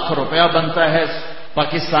 لاکھ روپیہ بنتا ہے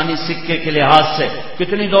پاکستانی سکے کے لحاظ سے.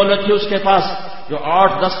 کتنی دولت تھی اس کے پاس جو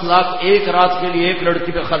 8-10 لاکھ ایک رات کے لیے ایک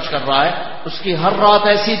لڑکی پہ خرچ کر رہا ہے. اس کی ہر رات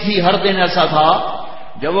ایسی تھی، ہر دن ایسا تھا.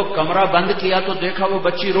 جب وہ کمرہ بند کیا تو دیکھا وہ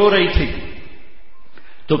بچی رو رہی تھی.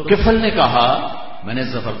 تو کفل نے کہا میں نے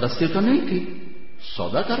زبردستی تو نہیں کی،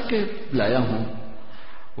 سودا کر کے لایا ہوں.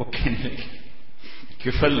 وہ کہنے لگی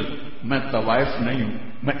کفل میں طوائف نہیں ہوں،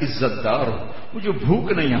 میں عزت دار ہوں، مجھے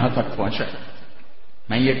بھوک نہیں یہاں تک پہنچا.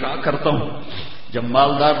 میں یہ کہا کرتا ہوں جب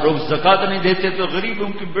مالدار لوگ زکات نہیں دیتے تو غریبوں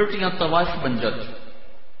کی بیٹیاں طوائف بن جاتی.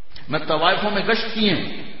 میں طوائفوں میں گشت کی ہیں،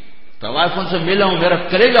 طوائفوں سے ملا ہوں، میرا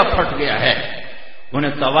کلیجہ پھٹ گیا ہے.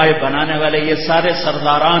 انہیں طوائف بنانے والے یہ سارے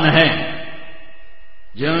سرداران ہیں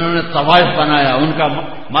جنہوں نے طوائف بنایا. ان کا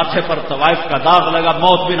ماتھے پر طوائف کا داغ لگا،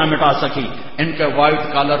 موت بھی نہ مٹا سکی. ان کے وائٹ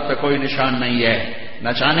کالر پہ کوئی نشان نہیں ہے.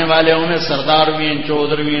 نچانے والے انہیں سردار بھی ہیں،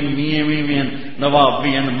 چودھری بھی ہیں، میاں بھی ہیں، نواب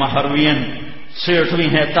بھی ہیں، مہر بھی ہیں، سیٹھ بھی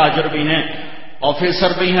ہیں، تاجر بھی ہیں،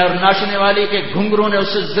 آفیسر بھی ہیں. اور ناچنے والی کے گھنگروں نے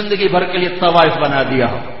اسے زندگی بھر کے لیے طوائف بنا دیا.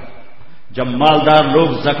 جب مالدار لوگ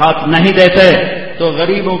زکات نہیں دیتے تو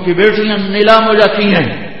غریبوں کی بیٹیاں نیلام ہو جاتی ہیں.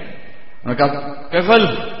 انہوں نے کہا کفل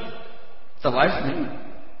طوائف نہیں،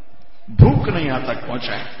 بھوک نہیں یہاں تک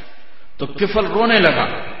پہنچا ہے. تو کفل رونے لگا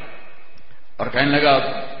اور کہنے لگا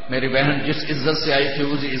میری بہن جس عزت سے آئی تھی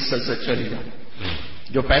اسی عزت سے چلی جا.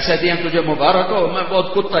 جو پیسے دیے تجھے مبارک ہو، میں بہت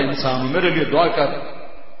کتا انسان ہوں، میرے لیے دعا کر،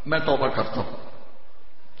 میں توبہ کرتا ہوں.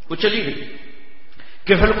 وہ چلی گئی.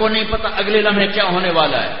 کفل کو نہیں پتا اگلے لمحے کیا ہونے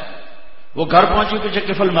والا ہے. وہ گھر پہنچی، پیچھے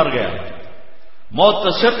کفل مر گیا. موت تو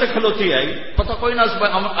سر تک کھلوتی آئی، پتہ کوئی نہ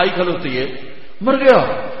آئی کھلوتی ہے، مر گیا.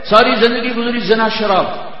 ساری زندگی گزری زنا شراب،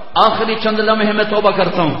 آخری چند لمحے میں توبہ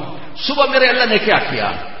کرتا ہوں. صبح میرے اللہ نے کیا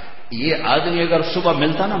کیا. یہ آدمی اگر صبح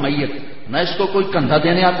ملتا نا میت، نہ اس کو کوئی کندھا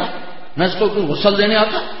دینے آتا، نہ اس کو کوئی غسل دینے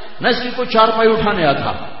آتا، نہ اس کی کوئی چارپائی اٹھانے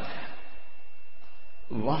آتا.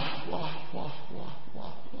 واہ واہ واہ واہ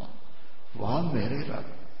واہ واہ واہ میرے رب،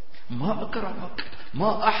 ما اکرمک، ما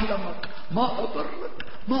احلمک، ما ابرک،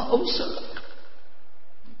 ما اوصلک،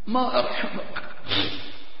 ما ارحمک.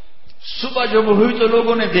 صبح جب ہوئی تو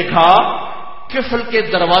لوگوں نے دیکھا کفل کے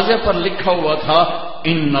دروازے پر لکھا ہوا تھا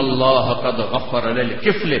ان اللہ قد غفر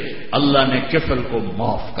للکفل، اللہ نے کفل کو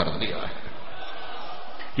معاف کر دیا ہے.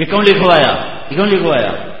 یہ کیوں لکھوایا؟ یہ کیوں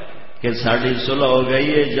لکھوایا کہ ساڑھی صلح ہو گئی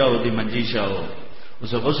ہے، جاؤ دی منجیشا ہو،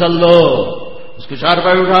 اسے غسل دو، اس کو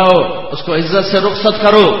چارپائی اٹھاؤ، اس کو عزت سے رخصت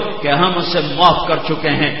کرو کہ ہم اسے معاف کر چکے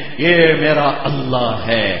ہیں. یہ میرا اللہ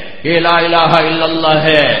ہے، یہ لا الہ الا اللہ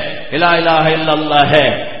ہے، لا الہ الا اللہ ہے.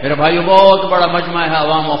 میرے بھائیو بہت بڑا مجمع ہے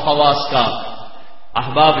عوام و خواص کا.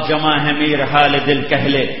 احباب جمع ہے میر حال دل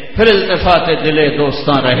کہلے، پھر التفات دلے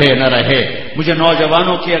دوستاں رہے نہ رہے. مجھے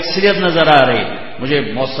نوجوانوں کی اکثریت نظر آ رہی، مجھے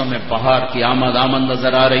موسم بہار کی آمد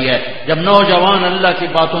نظر آ رہی ہے. جب نوجوان اللہ کی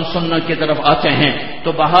باتوں سننے کی طرف آتے ہیں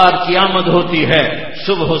تو بہار کی آمد ہوتی ہے،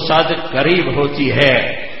 صبح صادق قریب ہوتی ہے.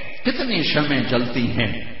 کتنی شمعیں جلتی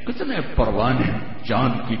ہیں، کتنے پروانے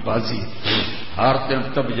جان کی بازی ہارتے ہیں،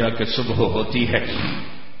 تب جا کے صبح ہوتی ہے.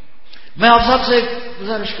 میں آپ سب سے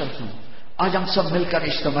گزارش کرتا ہوں آج ہم سب مل کر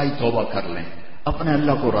اجتماعی توبہ کر لیں، اپنے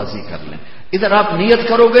اللہ کو راضی کر لیں. ادھر آپ نیت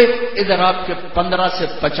کرو گے، ادھر آپ کے 15 سے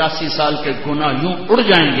 85 سال کے گناہ یوں اڑ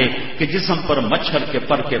جائیں گے کہ جسم پر مچھر کے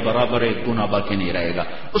پر کے برابر ایک گناہ باقی نہیں رہے گا.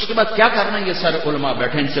 اس کے بعد کیا کرنا، یہ سارے علماء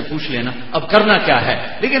بیٹھے ان سے پوچھ لینا اب کرنا کیا ہے.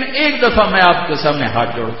 لیکن ایک دفعہ میں آپ کے سامنے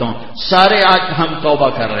ہاتھ جوڑتا ہوں، سارے آج ہم توبہ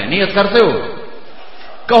کر رہے ہیں. نیت کرتے ہو؟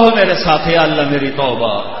 کہو میرے ساتھ یا اللہ میری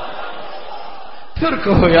توبہ. پھر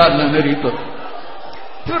کہو یا اللہ میری توبہ.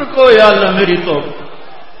 پھر کو یا اللہ میری تو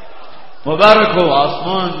مبارک ہو.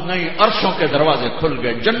 آسمان نہیں عرشوں کے دروازے کھل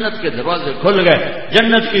گئے، جنت کے دروازے کھل گئے.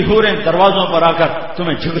 جنت کی حوریں دروازوں پر آ کر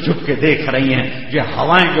تمہیں جھک جھک کے دیکھ رہی ہیں. یہ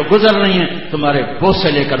ہوائیں جو گزر رہی ہیں تمہارے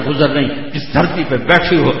بوسے لے کر گزر رہی ہیں. جس دھرتی پہ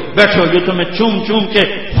بیٹھو یہ تمہیں چوم چوم کے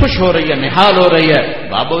خوش ہو رہی ہے، نہال ہو رہی ہے.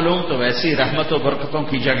 بابولوں تو ایسی رحمت و برکتوں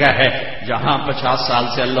کی جگہ ہے جہاں 50 سال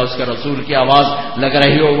سے اللہ اس کے رسول کی آواز لگ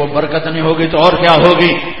رہی ہو، وہ برکت نہیں ہوگی تو اور کیا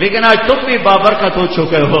ہوگی. لیکن آج تم بھی بابرکت ہو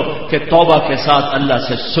چکے ہو کہ توبہ کے ساتھ اللہ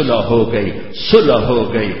سے صلح ہو گئی، صلح ہو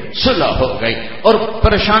گئی، صلح ہو گئی. اور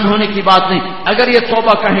پریشان ہونے کی بات نہیں. اگر یہ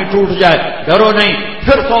توبہ کہیں ٹوٹ جائے ڈرو نہیں،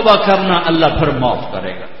 پھر توبہ کرنا، اللہ پھر معاف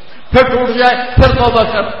کرے گا. پھر ٹوٹ جائے پھر توبہ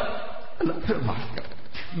کر، اللہ پھر معاف کرے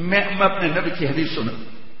گا. میں اپنے نبی کی حدیث سنوں،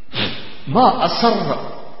 ما اصر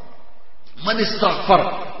من استغفر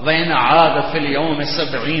وین عاد فی اليوم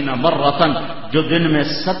 70 مرۃ، جو دن میں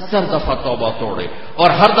 70 دفعہ توبہ توڑے اور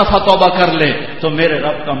ہر دفعہ توبہ کر لے تو میرے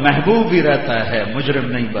رب کا محبوب بھی رہتا ہے،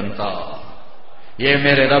 مجرم نہیں بنتا. یہ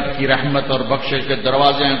میرے رب کی رحمت اور بخشش کے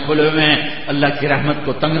دروازے ہیں کھلے ہوئے ہیں، اللہ کی رحمت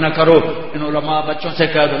کو تنگ نہ کرو۔ ان علماء بچوں سے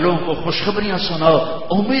کہہ دو لوگوں کو خوشخبریاں سناؤ،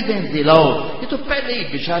 امیدیں دلاؤ۔ یہ تو پہلے ہی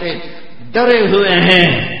بیچارے ڈرے ہوئے ہیں،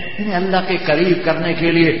 انہیں اللہ کے قریب کرنے کے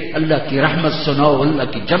لیے اللہ کی رحمت سناؤ، اللہ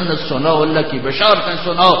کی جنت سناؤ، اللہ کی بشارتیں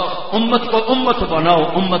سناؤ، امت کو امت بناؤ،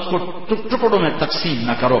 امت کو ٹکڑوں میں تقسیم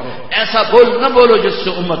نہ کرو۔ ایسا نہ بولو جس سے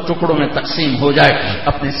امت ٹکڑوں میں تقسیم ہو جائے۔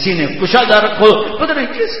 اپنے سینے کشادہ رکھو، پتہ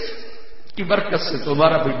نہیں کس کی برکت سے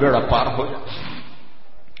تمہارا بھی بیڑا پار ہو جائے۔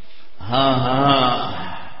 ہاں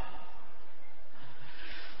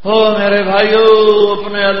ہو میرے بھائیو،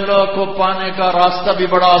 اپنے اللہ کو پانے کا راستہ بھی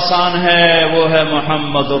بڑا آسان ہے، وہ ہے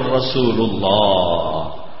محمد الرسول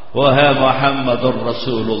اللہ، وہ ہے محمد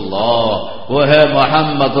الرسول اللہ، وہ ہے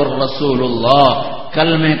محمد الرسول اللہ۔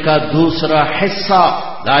 کلمے کا دوسرا حصہ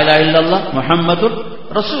لا الہ الا اللہ محمد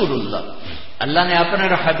الرسول اللہ۔ اللہ نے اپنے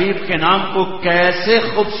حبیب کے نام کو کیسے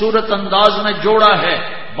خوبصورت انداز میں جوڑا ہے،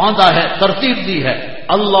 باندھا ہے، ترتیب دی ہے۔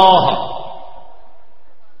 اللہ،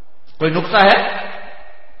 کوئی نقطہ ہے؟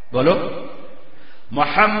 بولو۔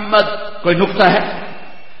 محمد، کوئی نقطہ ہے؟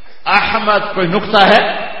 احمد، کوئی نقطہ ہے؟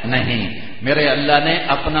 نہیں۔ میرے اللہ نے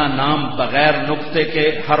اپنا نام بغیر نقطے کے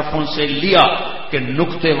حرفوں سے لیا کہ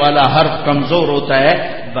نقطے والا حرف کمزور ہوتا ہے،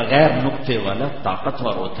 بغیر نقطے والا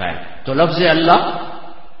طاقتور ہوتا ہے۔ تو لفظ اللہ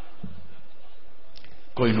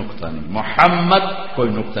کوئی نقطہ نہیں، محمد کوئی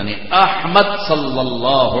نقطہ نہیں، احمد صلی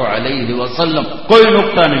اللہ علیہ وسلم کوئی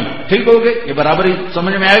نقطہ نہیں۔ ٹھیک ہو گئی؟ یہ برابری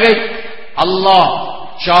سمجھ میں آ گئی؟ اللہ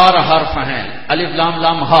 4 حرف ہیں، الف لام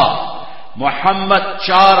لام ہا۔ محمد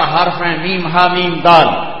 4 حرف ہیں، میم ہا میم دال۔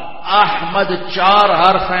 احمد 4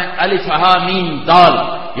 حرف ہیں، الف ہا میم دال۔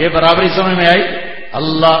 یہ برابری سمجھ میں آئی؟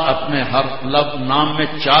 اللہ اپنے نام میں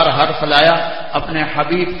 4 حرف لایا، اپنے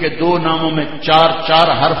حبیب کے 2 ناموں میں 4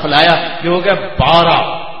 حرف لایا، یہ ہو گیا 12۔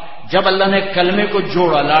 جب اللہ نے کلمے کو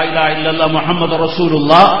جوڑا لا الہ الا اللہ محمد رسول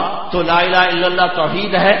اللہ، تو لا الہ الا اللہ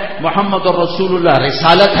توحید ہے، محمد رسول اللہ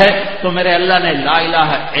رسالت ہے۔ تو میرے اللہ نے لا الہ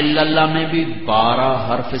الا اللہ میں بھی 12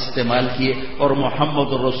 حرف استعمال کیے، اور محمد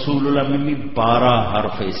رسول اللہ میں بھی 12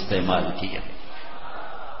 حرف استعمال کیے۔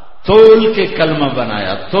 تول کے کلمہ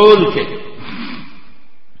بنایا، تول کے۔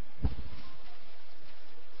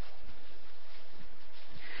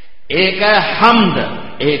 ایک ہے حمد،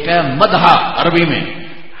 ایک ہے مدح۔ عربی میں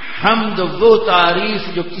حمد وہ تعریف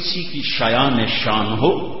جو کسی کی شایان شان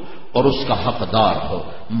ہو اور اس کا حقدار ہو۔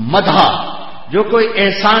 مدح جو کوئی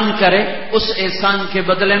احسان کرے، اس احسان کے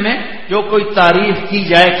بدلے میں جو کوئی تعریف کی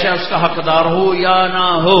جائے، چاہے اس کا حقدار ہو یا نہ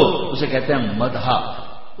ہو، اسے کہتے ہیں مدح۔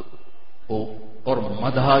 اور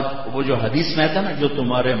مدح وہ جو حدیث میں آتا ہے نا، جو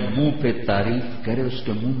تمہارے منہ پہ تعریف کرے اس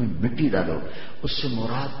کے منہ میں مٹی ڈالو، اس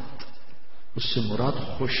سے مراد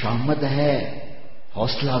خوشامد ہے،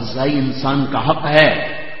 حوصلہ افزائی انسان کا حق ہے۔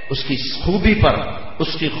 اس کی خوبی پر،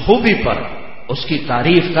 اس کی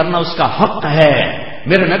تعریف کرنا اس کا حق ہے۔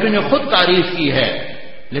 میرے نبی نے خود تعریف کی ہے،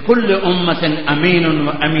 لكل أمة أمين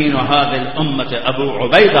وأمين هذه الأمة أبو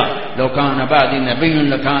عبيدة لو كان بعدي نبي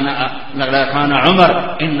لكان عمر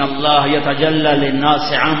إن الله يتجلى للناس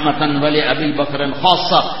عامة ولأبي بكر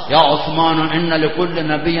خاصة يا عثمان إن لكل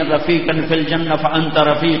نبي رفيقا في الجنة فأنت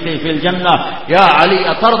رفيقي في الجنة يا علي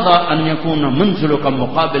أترضى أن يكون منزلك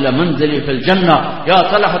مقابل منزلي في الجنة يا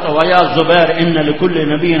طلحة ويا زبير إن لكل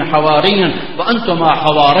نبي حواريا وأنتما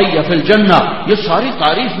حواري في الجنة۔ یہ ساری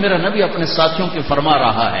تعریف میرا نبی اپنے ساتھیوں کی فرما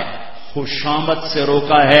رہا ہے۔ خوشامد سے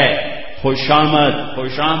روکا ہے، خوشامد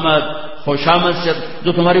سے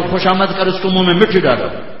جو تمہاری خوشامد کر اس کو منہ میں مٹی ڈالو۔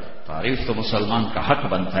 تعریف تو مسلمان کا حق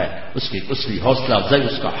بنتا ہے، اس کی حوصلہ افزائی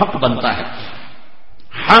اس کا حق بنتا ہے۔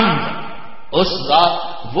 حمد اس ذات،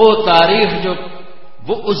 وہ تعریف جو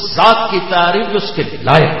وہ اس ذات کی تعریف جو اس کے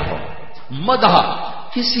لائق ہو۔ مدح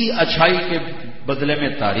کسی اچھائی کے بدلے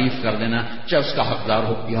میں تعریف کر دینا، چاہے اس کا حقدار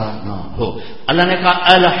ہو یا نہ ہو۔ اللہ نے کہا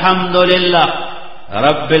الحمدللہ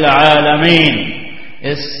رب العالمین،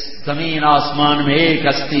 اس زمین آسمان میں ایک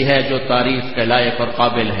ہستی ہے جو تعریف کے لائق اور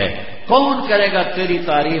قابل ہے۔ کون کرے گا تیری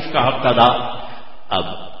تعریف کا حق ادا؟ اب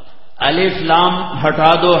الف لام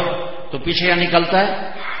ہٹا دو تو پیچھے کیا نکلتا ہے؟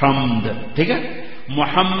 حمد۔ ٹھیک ہے،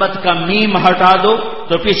 محمد کا میم ہٹا دو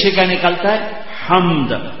تو پیچھے کیا نکلتا ہے؟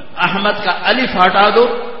 حمد۔ احمد کا الف ہٹا دو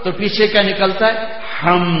تو پیچھے کیا نکلتا ہے؟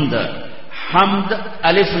 حمد۔ حمد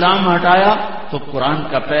الف لام ہٹایا تو قرآن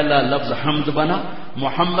کا پہلا لفظ حمد بنا۔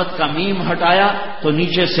 محمد کا میم ہٹایا تو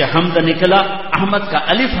نیچے سے حمد نکلا۔ احمد کا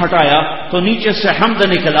الف ہٹایا تو نیچے سے حمد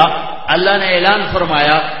نکلا۔ اللہ نے اعلان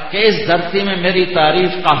فرمایا کہ اس دھرتی میں میری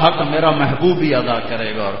تعریف کا حق میرا محبوب ہی ادا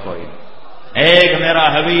کرے گا، اور کوئی ایک میرا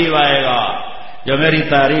حبیب آئے گا جو میری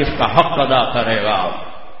تعریف کا حق ادا کرے گا۔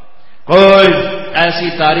 کوئی ایسی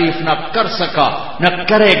تعریف نہ کر سکا، نہ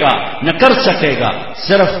کرے گا، نہ کر سکے گا،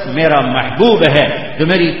 صرف میرا محبوب ہے جو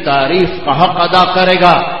میری تعریف کا حق ادا کرے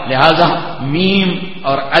گا. لہذا میم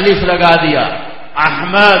اور الف لگا دیا.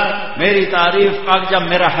 احمد میری تعریف کا جب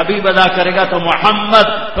میرا حبیب ادا کرے گا تو محمد،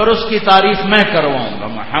 پھر اس کی تعریف میں کرواؤں گا.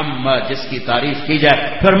 محمد جس کی تعریف کی جائے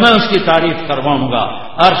پھر میں اس کی تعریف کرواؤں گا.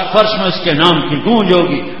 عرش فرش میں اس کے نام کی گونج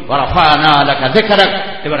ہوگی. ورفعنا لک ذکرک،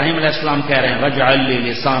 ابراہیم علیہ السلام کہہ رہے ہیں وجعل لی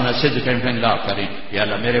لسان صدق فی الآخرین، یا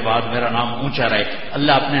اللہ میرے بعد میرا نام اونچا رہے.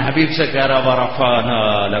 اللہ اپنے حبیب سے کہہ رہا ورفعنا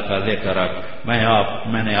لک ذکرک،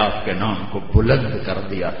 میں نے آپ کے نام کو بلند کر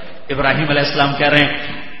دیا. ابراہیم علیہ السلام کہہ رہے ہیں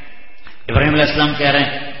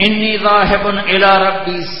انی ذاہب الی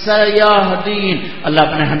ربی سیہدین. اللہ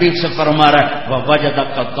اپنے حبیب سے فرما رہا ہے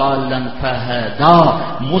ووجدک ضالا فہدا.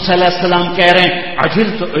 موسیٰ علیہ السلام کہہ رہے ہیں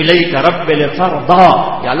عجلت الیک رب لترضا،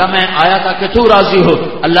 یا اللہ میں آیا تھا کہ تو راضی ہو.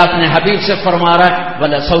 اللہ اپنے حبیب سے فرما رہا ہے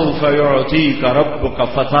ولسوف یعطیک ربک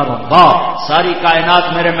فترضا. ساری کائنات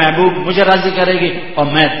میرے محبوب مجھے راضی کرے گی اور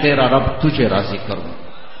میں تیرا رب تجھے راضی کروں،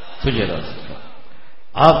 تجھے راضی کروں،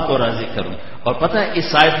 آپ کو راضی کروں. اور پتہ ہے اس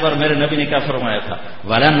آیت پر میرے نبی نے کیا فرمایا تھا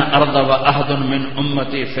وَلَنْ أَرْضَ وَأَحَدٌ مِّنْ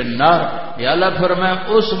أُمَّتِي فِي النَّارِ. یا اللہ پھر میں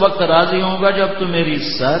اس وقت راضی ہوں گا جب تو میری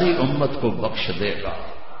ساری امت کو بخش دے گا،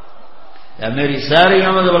 یا میری ساری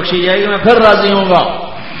امت بخشی جائے گی میں پھر راضی ہوں گا.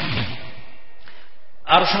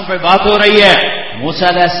 عرشوں پہ بات ہو رہی ہے، موسیٰ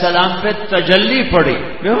علیہ السلام پہ تجلی پڑی،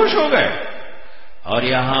 بے ہوش ہو گئے. اور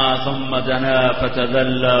یہاں ثم دنا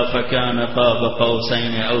فتدلى فكان قاب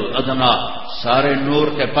قوسين او ادنى، سارے نور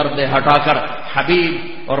کے پردے ہٹا کر حبیب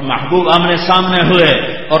اور محبوب آمنے سامنے ہوئے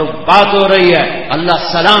اور بات ہو رہی ہے. اللہ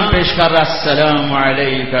سلام پیش کر رہا السلام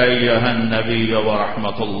علیک ایھا النبی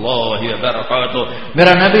ورحمۃ اللہ وبرکاتہ.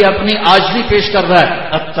 میرا نبی اپنی عاجزی پیش کر رہا ہے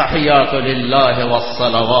التحیات للہ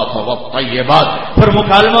والصلوات والطیبات. پھر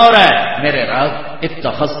مکالمہ ہو رہا ہے میرے رب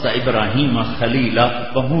اتخذت ابراہیم خلیلا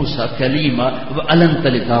وموسیٰ کلیما وألنت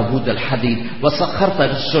لداود الحدید وسخرت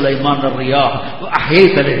لسلیمان الریاح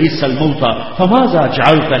واحییت لعیسی الموتى فماذا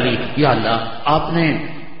جعلت لی. یا اللہ آپ نے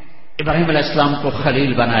ابراہیم علیہ السلام کو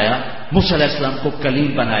خلیل بنایا، موسیٰ علیہ السلام کو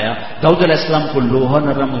کلیم بنایا، داؤد علیہ السلام کو لوہا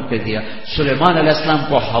نرم کر دیا، سلیمان علیہ السلام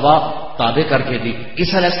کو ہوا تابع کر کے دی،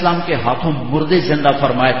 عیسیٰ علیہ السلام کے ہاتھوں مردے زندہ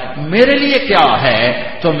فرمائے. میرے لیے کیا ہے؟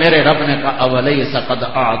 تو میرے رب نے کہا اولیس قد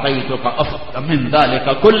اعطیتک افضل من ذلک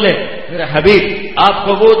کلہ. میرے حبیب آپ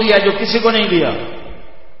کو وہ دیا جو کسی کو نہیں دیا،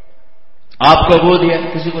 آپ کو وہ دیا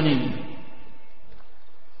کسی کو نہیں دیا.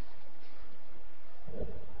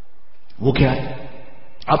 وہ کیا ہے؟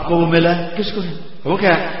 آپ کو وہ ملا ہے کس کو نہیں؟ وہ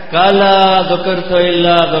کیا ہے؟ کالا ذکرت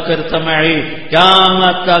الا ذکرت معی،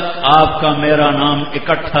 قیامت تک آپ کا میرا نام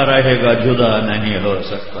اکٹھا رہے گا، جدا نہیں ہو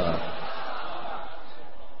سکتا.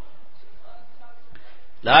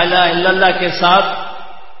 لا الہ الا اللہ کے ساتھ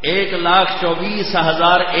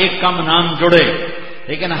 1,24,001 کم نام جڑے،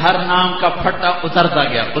 لیکن ہر نام کا پھٹا اترتا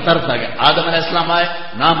گیا. آدم علیہ السلام آئے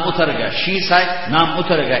نام اتر گیا، شیس آئے نام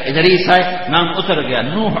اتر گیا، ادریس آئے نام اتر گیا،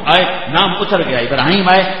 نوح آئے نام اتر گیا، ابراہیم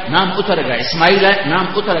آئے نام اتر گیا، اسماعیل آئے نام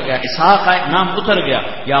اتر گیا، اسحاق آئے نام اتر گیا،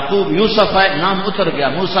 یعقوب یوسف آئے نام اتر گیا،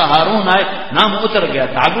 موسیٰ ہارون آئے نام اتر گیا،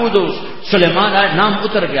 داؤد سلیمان آئے نام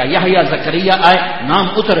اتر گیا، یحییٰ زکریا آئے نام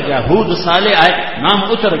اتر گیا، ہود صالح آئے نام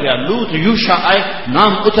اتر گیا، لوط یوشع آئے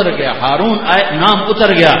نام اتر گیا، ہارون آئے نام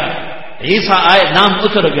اتر گیا، عیسیٰ آئے نام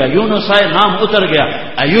اتر گیا، یونس آئے نام اتر گیا،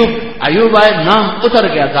 ایوب آئے نام اتر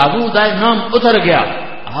گیا، داؤد آئے نام اتر گیا.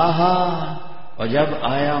 اور جب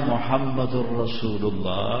آیا محمد الرسول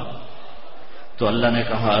اللہ تو اللہ نے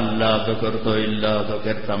کہا اللہ ذکرت الا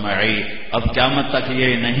ذکرت معی. اب قیامت تک یہ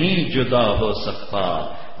نہیں جدا ہو سکتا،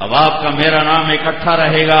 اب آپ کا میرا نام اکٹھا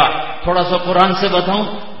رہے گا. تھوڑا سا قرآن سے بتاؤں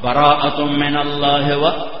براءۃ من اللہ و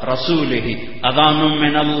رسولہ، اذان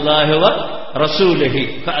من اللہ و رسولہ،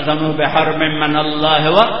 فأذنوا بحرب من اللہ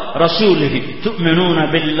و رسولہ، تؤمنون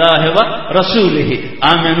باللہ و رسولہ،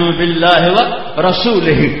 آمنوا باللہ و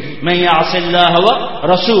رسولہ، من يعص اللہ و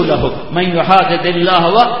رسولہ، من يحادد اللہ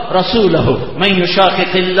و رسولہ، من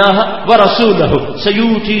يشاقق اللہ و رسولہ،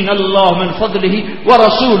 سیؤتینا اللہ من فضلہ و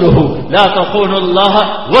رسولہ، لا تخونوا اللہ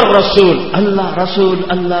والرسول. اللہ رسول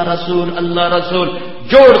اللہ رسول اللہ رسول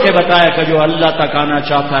جوڑ کے بتایا کہ جو اللہ تک آنا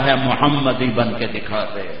چاہتا ہے محمدی بن کے دکھا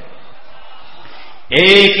دے.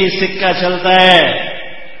 ایک ہی سکہ چلتا ہے،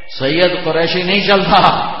 سید قریشی نہیں چلتا،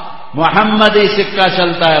 محمدی سکہ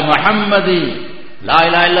چلتا ہے. محمدی لا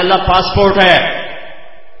الہ الا اللہ پاسپورٹ ہے،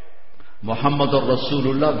 محمد الرسول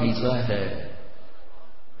اللہ ویزا ہے.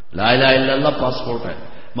 لا الہ الا اللہ پاسپورٹ ہے،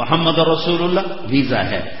 محمد الرسول اللہ ویزا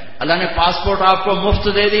ہے. اللہ نے پاسپورٹ آپ کو مفت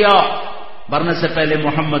دے دیا، مرنے سے پہلے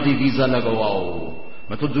محمدی ویزا لگواؤ.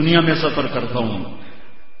 میں تو دنیا میں سفر کرتا ہوں،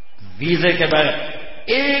 ویزے کے بغیر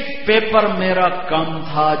ایک پیپر میرا کم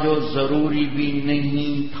تھا جو ضروری بھی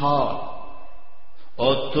نہیں تھا،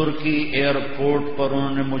 اور ترکی ایئرپورٹ پر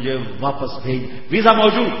انہوں نے مجھے واپس بھیج، ویزا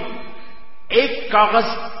موجود، ایک کاغذ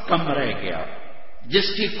کم رہ گیا جس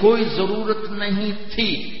کی کوئی ضرورت نہیں تھی،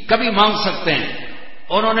 کبھی مانگ سکتے ہیں،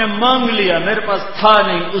 انہوں نے مانگ لیا، میرے پاس تھا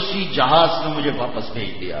نہیں، اسی جہاز میں مجھے واپس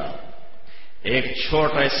بھیج دیا۔ ایک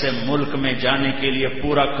چھوٹے سے ملک میں جانے کے لیے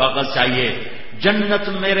پورا کاغذ چاہیے۔ جنت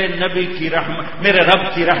میرے نبی کی رحمت، میرے رب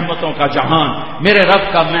کی رحمتوں کا جہان، میرے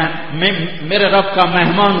رب کا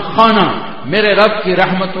مہمان خانہ، میرے رب کی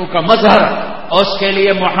رحمتوں کا مظہر، اور اس کے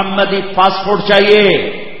لیے محمدی پاسپورٹ چاہیے،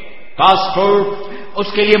 پاسپورٹ،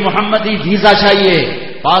 اس کے لیے محمدی ویزا چاہیے۔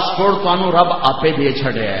 پاسپورٹ تو انو رب آپے دے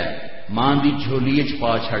چھڑیا ہے، ماں دی جھولی چ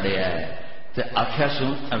پا چھڑیا ہے، تے آخیا سو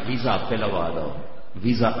ویزا آپے لوا دو،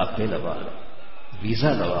 ویزا آپے لوا دو،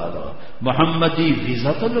 ویزا لگوا دو، محمدی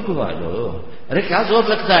ویزا تو لگوا دو۔ ارے کیا زور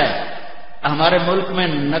لگتا ہے؟ ہمارے ملک میں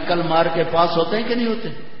نقل مار کے پاس ہوتے ہیں کہ نہیں ہوتے؟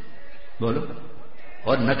 بولو،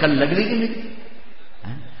 اور نقل لگ لی کہ نہیں؟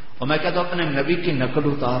 اور میں کہتا ہوں اپنے نبی کی نقل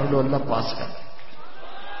اتار لو، اللہ پاس کر،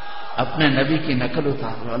 اپنے نبی کی نقل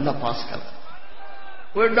اتار لو، اللہ پاس کر۔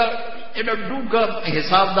 کوئی ایڈا ڈوگا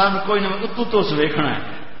حساب دان کوئی نہیں، تو اس ویکھنا ہے،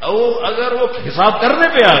 وہ اگر وہ حساب کرنے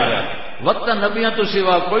پہ آ گیا وقت نبیاں تو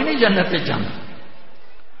سوا کوئی نہیں جنت جانا،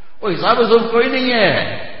 وہ حساب حساب کوئی نہیں ہے،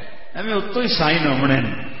 ہمیں اتو ہی سائن ہونے۔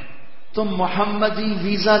 تو محمدی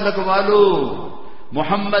ویزا لگوا لو،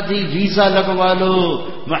 محمدی ویزا لگوا لو،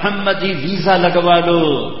 محمدی ویزا لگوا لو۔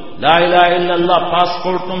 لا الہ الا اللہ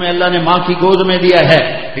پاسپورٹ تمہیں اللہ نے ماں کی گود میں دیا ہے،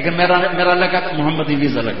 لیکن میرا اللہ کہتا ہے محمدی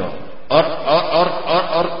ویزا لگاؤ،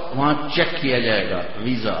 اور وہاں چیک کیا جائے گا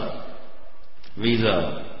ویزا ویزا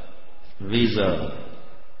ویزا۔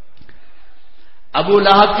 ابو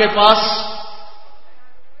لہب کے پاس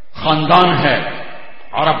خاندان ہے،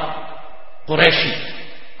 عرب، قریشی،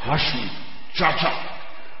 ہاشمی، چاچا،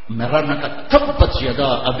 میرا نہ تبت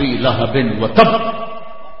یدا ابی لہب و تب،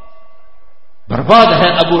 برباد ہے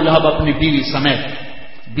ابو لہب اپنی بیوی سمیت،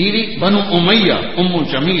 بیوی بنو امیہ ام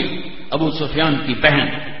جمیل، ابو سفیان کی بہن،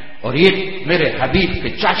 اور یہ میرے حبیب کے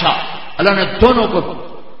چاچا، اللہ نے دونوں کو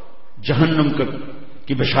جہنم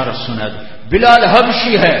کی بشارت سنا دی۔ بلال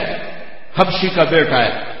حبشی ہے، حبشی کا بیٹا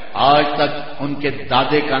ہے، آج تک ان کے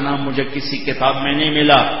دادے کا نام مجھے کسی کتاب میں نہیں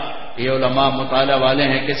ملا۔ یہ علماء مطالعہ والے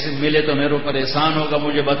ہیں، کسی ملے تو میرے اوپر احسان ہوگا،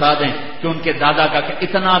 مجھے بتا دیں کہ ان کے دادا کا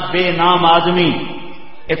اتنا بے نام آدمی،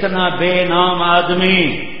 اتنا بے نام آدمی،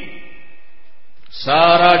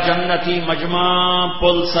 سارا جنتی مجمع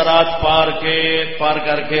پل سرات پار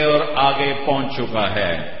کر کے اور آگے پہنچ چکا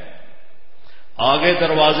ہے، آگے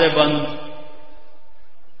دروازے بند،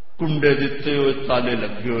 کنڈے دیتے ہوئے، تالے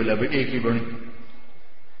لگے ہوئے، لبے ایک ہی بڑی،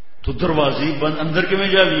 تو دروازے بند، اندر کے میں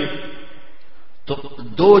جا لیے تو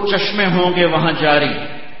دو چشمے ہوں گے وہاں جاری،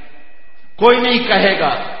 کوئی نہیں کہے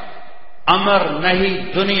گا امر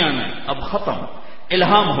نہیں دنیا میں، اب ختم،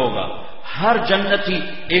 الہام ہوگا، ہر جنتی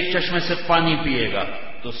ایک چشمے سے پانی پیے گا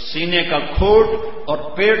تو سینے کا کھوٹ اور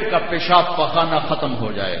پیٹ کا پیشاب پخانا ختم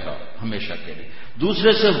ہو جائے گا ہمیشہ کے لیے،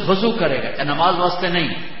 دوسرے سے وضو کرے گا، نماز واسطے نہیں،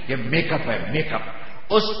 یہ میک اپ ہے، میک اپ،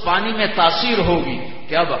 اس پانی میں تاثیر ہوگی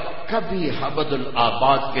کہ اب کبھی حبد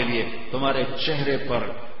الآباد کے لیے تمہارے چہرے پر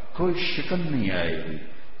کوئی شکن نہیں آئے گی،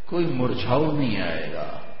 کوئی مرجھاؤ نہیں آئے گا،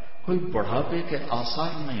 کوئی بڑھاپے کے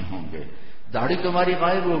آثار نہیں ہوں گے، داڑھی تمہاری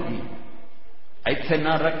غائب ہوگی، ایتھے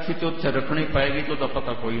نہ رکھی تو اتنے رکھنی پائے گی تو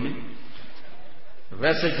پتہ کوئی نہیں،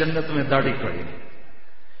 ویسے جنت میں داڑھی کھڑی،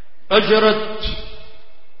 اجرت،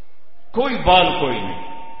 کوئی بال کوئی نہیں،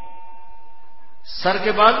 سر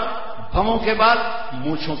کے بال، بھووں کے بال،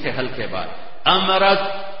 مونچھوں کے ہلکے بال، امرت،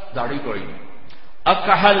 داڑھی کوئی نہیں،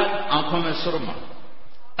 اکحل، آنکھوں میں سرما،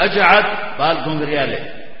 اجعد، بال گھنگریالے،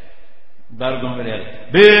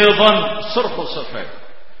 بیضن، سرخ و سفید،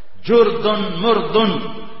 جردن مردن،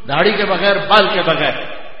 داڑھی کے بغیر، بال کے بغیر،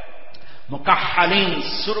 مکحلین،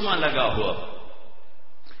 سرما لگا ہوا،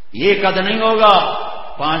 یہ قد نہیں ہوگا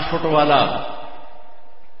 5 فٹ والا۔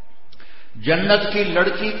 جنت کی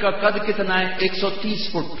لڑکی کا قد کتنا ہے؟ 130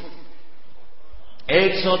 فٹ،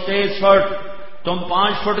 123 فٹ، تم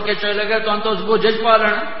 5 فٹ کے چلے گئے تو ہم تو اس کو جج پا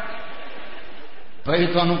لینا بھائی،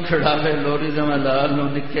 تمہیں کھڑا لے لوری دے میں لال لو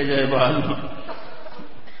نکے جائے بال لو۔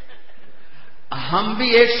 ہم بھی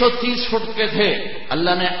 130 فٹ کے تھے،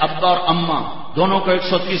 اللہ نے ابا اور اما دونوں کو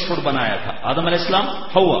 130 فٹ بنایا تھا، آدم علیہ السلام،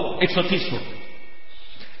 ہوا 130 فٹ۔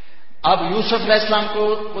 اب یوسف علیہ السلام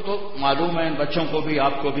کو تو معلوم ہے، بچوں کو بھی،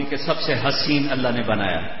 آپ کو بھی، کہ سب سے حسین اللہ نے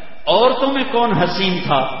بنایا۔ عورتوں میں کون حسین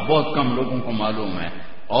تھا؟ بہت کم لوگوں کو معلوم ہے۔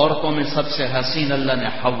 عورتوں میں سب سے حسین اللہ نے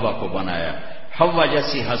حوا کو بنایا۔ حوا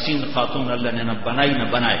جیسی حسین خاتون اللہ نے نہ بنائی نہ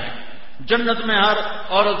بنائے۔ جنت میں ہر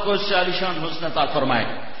عورت کو اس سے عالیشان حسن عطا فرمائے۔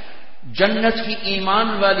 جنت کی ایمان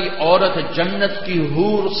والی عورت جنت کی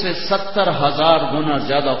حور سے 70,000 گنا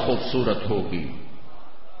زیادہ خوبصورت ہوگی،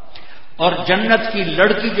 اور جنت کی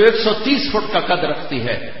لڑکی جو 130 فٹ کا قد رکھتی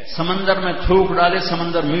ہے، سمندر میں تھوک ڈالے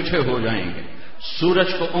سمندر میٹھے ہو جائیں گے،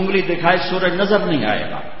 سورج کو انگلی دکھائے سورج نظر نہیں آئے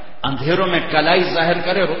گا، اندھیروں میں کلائی ظاہر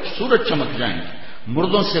کرے سورج چمک جائیں گے،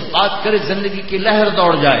 مردوں سے بات کرے زندگی کی لہر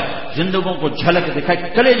دوڑ جائے، زندگوں کو جھلک دکھائے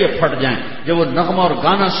کلیجے پھٹ جائیں، جب وہ نغمہ اور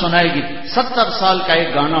گانا سنائے گی 70 سال کا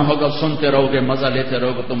ایک گانا ہوگا، سنتے رہو گے مزہ لیتے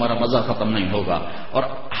رہو گے، تمہارا مزہ ختم نہیں ہوگا، اور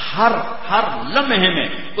ہر لمحے میں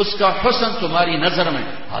اس کا حسن تمہاری نظر میں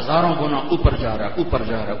ہزاروں گنا اوپر جا رہا ہے، اوپر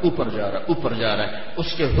جا رہا ہے، اوپر جا رہا ہے، اوپر جا رہا ہے،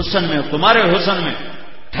 اس کے حسن میں تمہارے حسن میں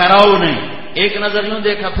ٹھہراؤ نہیں، ایک نظر یوں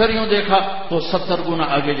دیکھا پھر یوں دیکھا تو 70 گنا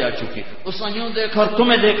آگے جا چکے، اس نے یوں دیکھا اور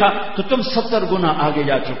تمہیں دیکھا تو تم 70 گنا آگے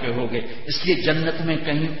جا چکے ہوگے، اس لیے جنت میں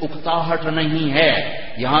کہیں اکتاہٹ نہیں ہے،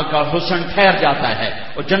 یہاں کا حسن ٹھہر جاتا ہے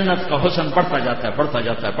اور جنت کا حسن بڑھتا جاتا ہے، بڑھتا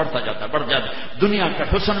جاتا ہے، بڑھتا جاتا ہے، بڑھ جاتا ہے، دنیا کے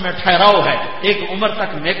حسن میں ٹھہراؤ ہے، ایک عمر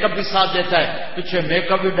تک میک اپ بھی ساتھ دیتا ہے، پیچھے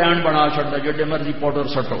میک اپ بھی ڈینڈ بنا چھڑتا ہے، جو مرضی پاؤڈر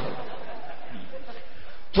سٹو،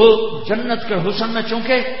 تو جنت کے حسن میں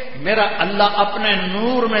چونکہ میرا اللہ اپنے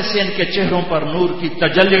نور میں سے ان کے چہروں پر نور کی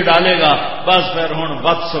تجلی ڈالے گا، بس پھر ہوں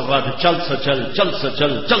ود سے ود چل سے چل، چل سے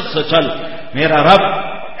چل، چل سے چل، میرا رب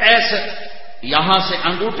ایسے یہاں سے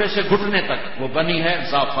انگوٹھے سے گھٹنے تک وہ بنی ہے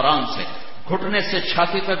زعفران سے، گھٹنے سے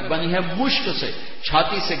چھاتی تک بنی ہے مشک سے،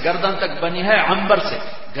 چھاتی سے گردن تک بنی ہے عنبر سے،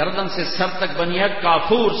 گردن سے سر تک بنی ہے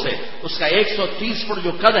کافور سے، اس کا 130 فٹ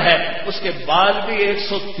جو قد ہے اس کے بال بھی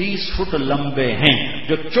 130 فٹ لمبے ہیں،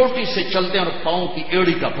 جو چوٹی سے چلتے ہیں اور پاؤں کی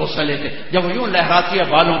ایڑی کا بوسہ لیتے ہیں، جب یوں لہراتی ہے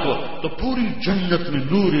بالوں کو تو پوری جنت میں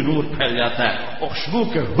نور ہی نور پھیل جاتا ہے، اور خوشبو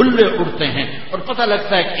کے ہلے اڑتے ہیں اور پتہ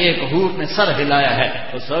لگتا ہے کہ ایک حور نے سر ہلایا ہے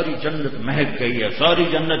تو ساری جنت مہک گئی ہے، ساری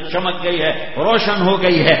جنت چمک گئی ہے، روشن ہو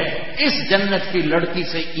گئی ہے۔ اس جنت کی لڑکی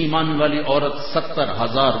سے ایمان والی عورت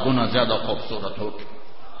 70,000 گنا زیادہ خوبصورت ہوگی۔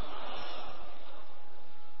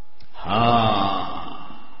 ہاں،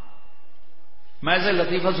 میں اسے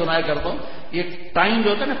لطیفہ سنایا کرتا ہوں، یہ ٹائم جو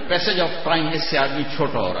ہوتا ہے نا، پیسج آف ٹائم، اس سے آدمی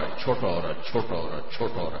چھوٹا ہو رہا ہے، چھوٹا ہو رہا ہے، چھوٹا ہو رہا ہے،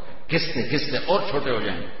 چھوٹا ہو رہا ہے، گھستے گھستے اور چھوٹے ہو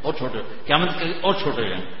جائیں، اور چھوٹے قیامت کے اور چھوٹے ہو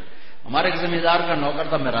جائیں۔ ہمارے ایک زمیندار کا نوکر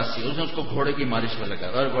تھا میراسی، اس نے اس کو گھوڑے کی مالش پہ لگا،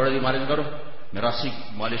 اور گھوڑے کی مالش کرو، میراسی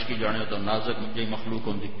مالش کی جانے تو نازک جی مخلوق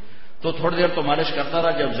ہوتی، تو تھوڑی دیر تو مالش کرتا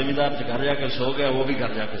رہا، جب زمیندار گھر جا کے سو گیا، وہ بھی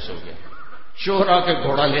گھر جا کے سو گیا، چور آ کے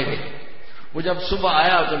گھوڑا لے گئے۔ وہ جب صبح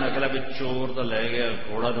آیا تو نکلا بھی چور تو لے گیا،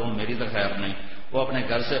 گھوڑا تو میری تو خیر نہیں، وہ اپنے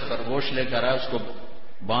گھر سے خرگوش لے کر آیا، اس کو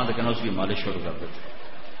باندھ کے نا اس کی مالش شروع کر دیتے۔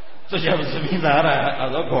 تو جب زمیندار آیا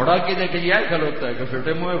گھوڑا کی دیکھ یہ کھل ہوتا ہے کہ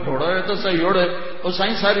پھٹے منہ گھوڑا ہے تو صحیح اڑے، وہ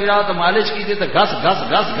سائیں ساری رات مالش کی تھی تو گھس گھس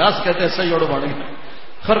گھس گھس کہتے صحیح اڑ بن گئے،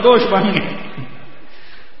 خرگوش بن گئے۔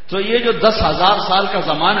 تو یہ جو 10,000 سال کا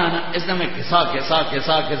زمانہ ہے نا، اس نے میں گھسا گھسا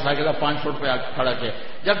گھسا گھسا گھسا 5 فٹ پہ کھڑا کیا،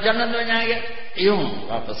 جب جنت میں جائیں گے یوں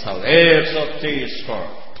واپس آؤ 130 فٹ۔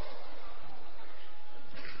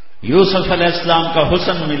 یوسف علیہ السلام کا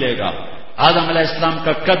حسن ملے گا، آدم علیہ السلام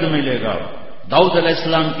کا قد ملے گا، داؤد علیہ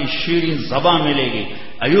السلام کی شیریں زبان ملے گی،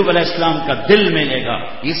 ایوب علیہ السلام کا دل ملے گا،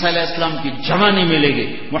 عیسیٰ علیہ السلام کی جوانی ملے گی،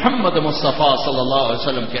 محمد مصطفیٰ صلی اللہ علیہ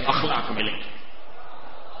وسلم کے اخلاق ملیں گے۔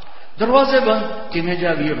 دروازے بند، کمیں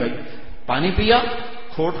جا گئے بھائی، پانی پیا،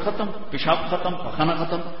 کھوٹ ختم، پیشاب ختم، پخانا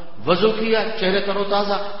ختم، وضو کیا، چہرے ترو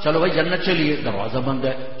تازہ، چلو بھائی جنت چلیے، دروازہ بند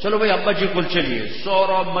ہے، چلو بھائی ابا جی کل چلیے،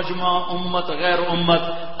 سورا مجمع امت غیر امت،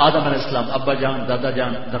 آدم علیہ السلام ابا جان دادا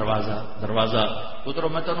جان، دروازہ دروازہ ادھر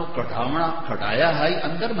میں تنوں کٹاونا کھٹایا ہے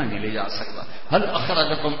اندر میں نہیں لے جا سکتا، حل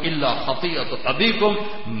اخرجکم الا خطیئۃ ابیکم،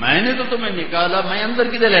 میں نے تو تمہیں نکالا، میں اندر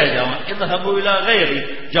کدھر لے جاؤں، اذهبوا الى غیری،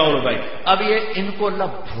 جاؤ بھائی۔ اب یہ ان کو اللہ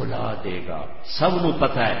بھلا دے گا، سب کو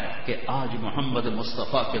پتہ ہے کہ آج محمد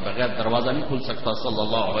مصطفیٰ کے بغیر دروازہ نہیں کھل سکتا صلی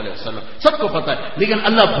اللہ علیہ وسلم، سب کو پتہ ہے، لیکن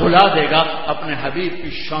اللہ بھلا دے گا اپنے حبیب کی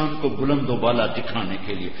شان کو بلند و بالا دکھانے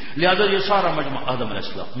کے لیے۔ لہذا یہ سارا مجمع آدم علیہ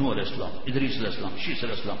السلام، نوح علیہ السلام، ادریس علیہ السلام، شیس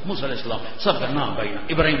علیہ السلام، موسیٰ علیہ السلام، سب کا نام بینا،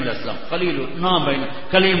 ابراہیم علیہ السلام، خلیل نام بینا،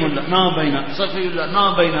 کلیم اللہ نام بینا، صفی اللہ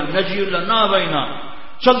نام بینا، نجی اللہ نام بینا،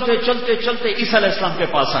 چلتے چلتے چلتے عیسیٰ علیہ السلام کے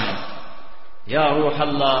پاس آئیں، یا روح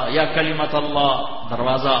اللہ یا کلمت اللہ،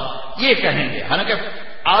 دروازہ یہ کہیں گے، حالانکہ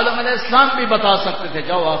آدم علیہ السلام بھی بتا سکتے تھے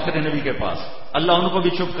جاؤ آخری نبی کے پاس، اللہ ان کو بھی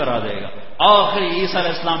چپ کرا دے گا، آخری عیسیٰ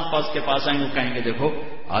علیہ السلام پاس کے پاس آئیں گے، کہیں گے دیکھو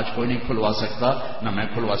آج کوئی نہیں کھلوا سکتا، نہ میں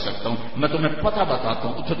کھلوا سکتا ہوں، میں تمہیں پتہ بتاتا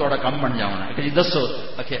ہوں، اتنے تھوڑا کم بن جاؤں کہ جی دسو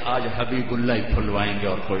کہ آج حبیب اللہ ہی کھلوائیں گے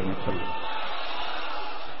اور کوئی نہیں کھلوا۔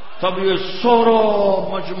 تب یہ سورو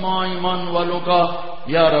مجمع ایمان والوں کا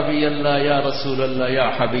یا ربی اللہ یا رسول اللہ یا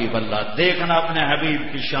حبیب اللہ، دیکھنا اپنے حبیب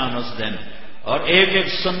کی شان اس دن، اور ایک ایک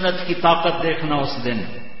سنت کی طاقت دیکھنا اس دن۔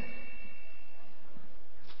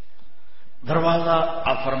 دروازہ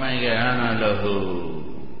آپ فرمائیں گے انا لہو،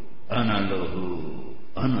 انا لہو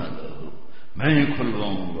انا لہو، میں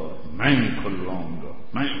کھلواؤں گا، میں کھلواؤں گا،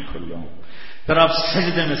 میں کھلواؤں گا۔ پھر آپ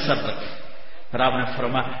سجدے میں سر رکھیں، پھر آپ نے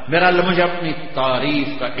فرمایا میرا اللہ مجھے اپنی تعریف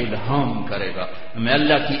کا الہام کرے گا، میں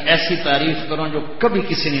اللہ کی ایسی تعریف کروں جو کبھی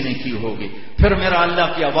کسی نے نہیں کی ہوگی۔ پھر میرا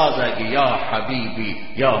اللہ کی آواز آئے گی یا حبیبی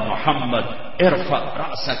یا محمد ارفع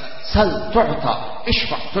رأسک سل تعطا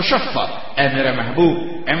اشفع تشفع، اے میرے محبوب،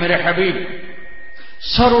 اے میرے حبیب،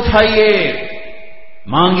 سر اٹھائیے،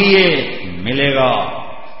 مانگیے، ملے گا،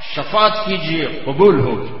 شفاعت کیجیے، قبول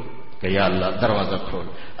ہوگی۔ کہ یا اللہ دروازہ کھول۔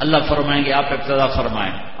 اللہ فرمائیں گے آپ ابتدا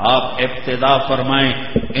فرمائیں، آپ ابتدا فرمائیں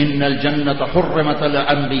ان الجنت حرمت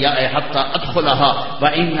الانبیاء حتی ادخلها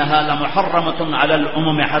وانها لمحرمۃ علی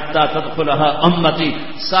الامم حتی تدخلها امتی،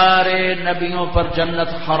 سارے نبیوں پر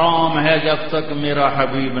جنت حرام ہے جب تک میرا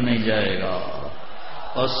حبیب نہیں جائے گا،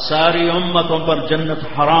 اور ساری امتوں پر جنت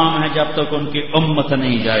حرام ہے جب تک ان کی امت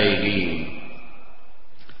نہیں جائے گی۔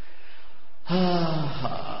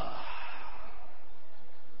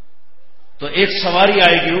 تو ایک سواری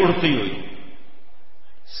آئے گی اڑتی ہوئی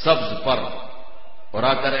سبز پر، اور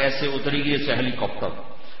آ کر ایسے اتری گی جیسے ہیلی کاپٹر،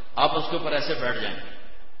 آپ اس کے اوپر ایسے بیٹھ جائیں،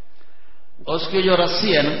 اس کی جو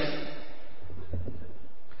رسی ہے نا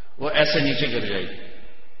وہ ایسے نیچے گر جائے گی۔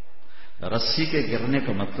 رسی کے گرنے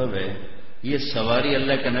کا مطلب ہے یہ سواری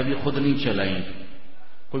اللہ کے نبی خود نہیں چلائیں،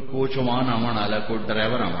 کوئی کوچ وان آمن والا ہے، کوئی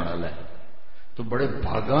ڈرائیور آمن والا ہے، تو بڑے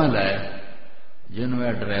بھاگا لائے جن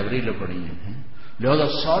میں ڈرائیوری لپڑی ہیں، لہذا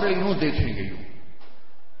سارے یوں دیکھیں گے یوں،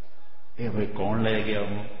 اے بھائی کون لے گیا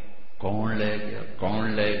وہ، کون لے گیا،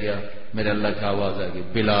 کون لے گیا؟ میرے اللہ کی آواز آ گئی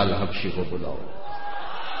بلال حبشی کو بلاؤ۔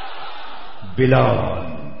 بلال،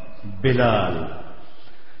 بلال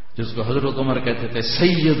جس کو حضرت عمر کہتے تھے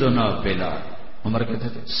سیدنا بلال، عمر کہتے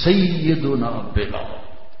تھے سیدنا بلال۔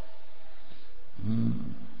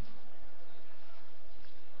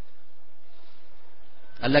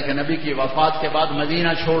 اللہ کے نبی کی وفات کے بعد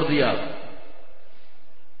مدینہ چھوڑ دیا،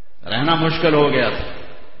 رہنا مشکل ہو گیا تھا،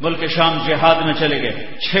 ملک شام جہاد میں چلے گئے،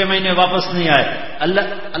 6 مہینے واپس نہیں آئے۔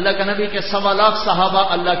 اللہ کے نبی کے 1.25 لاکھ صحابہ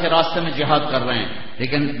اللہ کے راستے میں جہاد کر رہے ہیں،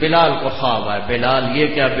 لیکن بلال کو خواب آئے، بلال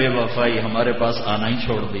یہ کیا بے وفائی، ہمارے پاس آنا ہی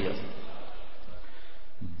چھوڑ دیا۔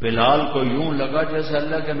 بلال کو یوں لگا جیسے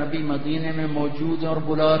اللہ کے نبی مدینے میں موجود ہیں اور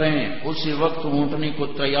بلا رہے ہیں۔ اسی وقت اونٹنی کو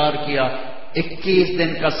تیار کیا، 21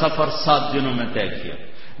 دن کا سفر 7 دنوں میں طے کیا،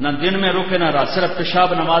 نہ دن میں رکے نہ رات، صرف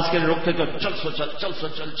پیشاب نماز کے لیے رکتے تو چل سو چل چل سو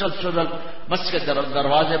چل چل سو چل، مسجد کے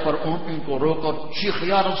دروازے پر اونٹنی کو روک اور چیخ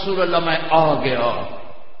یا رسول اللہ میں آ گیا،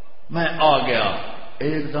 میں آ گیا۔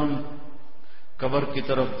 ایک دم قبر کی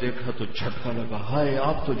طرف دیکھا تو جھٹکا لگا، ہائے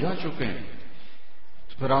آپ تو جا چکے ہیں،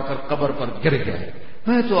 پھر آ کر قبر پر گر گئے،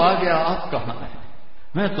 میں تو آ گیا آپ کہاں ہیں،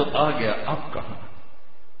 میں تو آ گیا آپ کہاں ہیں۔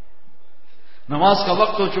 نماز کا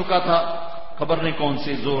وقت ہو چکا تھا، خبر نہیں کون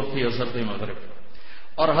سی زور تھی، اثر تھی، مغرب،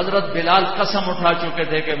 اور حضرت بلال قسم اٹھا چکے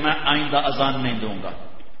تھے کہ میں آئندہ اذان نہیں دوں گا۔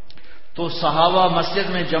 تو صحابہ مسجد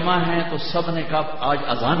میں جمع ہیں تو سب نے کہا آج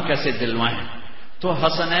اذان کیسے دلوائیں؟ تو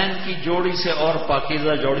حسنین کی جوڑی سے اور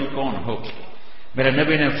پاکیزہ جوڑی کون ہوگی؟ میرے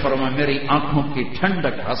نبی نے فرمایا میری آنکھوں کی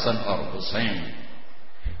ٹھنڈک حسن اور حسین،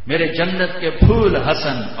 میرے جنت کے پھول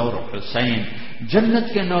حسن اور حسین،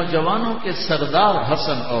 جنت کے نوجوانوں کے سردار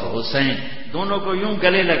حسن اور حسین، دونوں کو یوں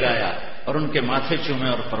گلے لگایا اور ان کے ماتھے چومے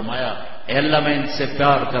اور فرمایا اے اللہ میں ان سے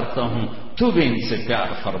پیار کرتا ہوں، تو بھی ان سے پیار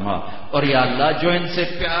فرما، اور یا اللہ جو ان سے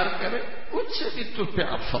پیار کرے ان سے بھی تو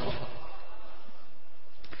پیار فرما۔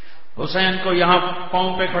 حسین کو یہاں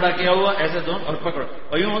پاؤں پہ کھڑا کیا ہوا، ایسے دونوں اور پکڑو،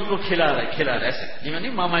 اور یوں ان کو کھلا رہے ایسے، جی میں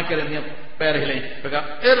نہیں ماما کریں گے پیر ہلیں،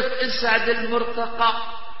 ارفع المرتقى،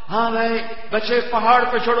 ہاں بھائی بچے پہاڑ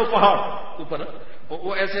پہ چڑھو، پہاڑ اوپر،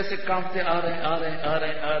 وہ ایسے ایسے کانپتے آ رہے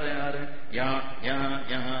ہیں، یہاں یہاں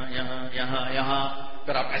یہاں یہاں یہاں یہاں،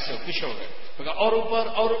 پھر آپ ایسے خوش ہو گئے، اور اوپر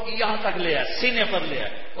اور یہاں تک لے آئے، سینے پر لے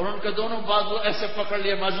آئے، اور ان کے دونوں بازو ایسے پکڑ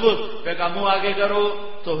لیے مضبوط، کہا منہ آگے کرو،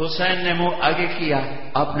 تو حسین نے منہ آگے کیا،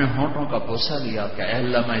 آپ نے ہونٹوں کا بوسہ لیا کہ اے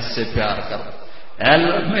اللہ میں اس سے پیار کرتا، اے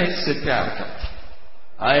اللہ میں اس سے پیار کرتا۔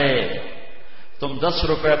 آئے تم 10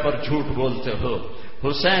 روپے پر جھوٹ بولتے ہو،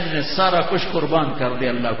 حسین نے سارا کچھ قربان کر دیا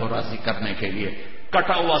اللہ کو راضی کرنے کے لیے۔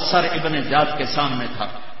 کٹا ہوا سر ابن زیاد کے سامنے تھا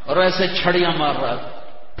اور ایسے چھڑیاں مار رہا تھا،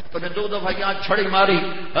 تو نے 2 دفعہ یہاں چھڑی ماری،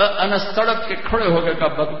 انس تڑپ کے کھڑے ہو گئے، کہا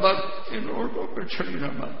بدبخت ان ہونٹوں پہ چھڑی نہ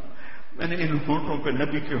مار، میں نے ان ہونٹوں پہ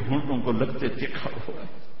نبی کے ہونٹوں کو لگتے دیکھا ہوا ہے۔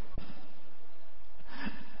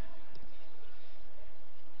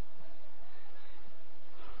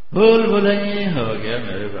 بھول بھلائیں ہو گیا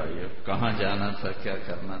میرے بھائی، کہاں جانا تھا، کیا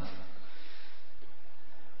کرنا تھا۔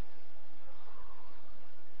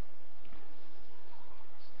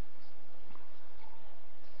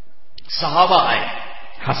 صحابہ آئے،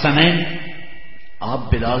 حسنین آپ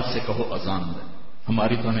بلال سے کہو اذان دیں،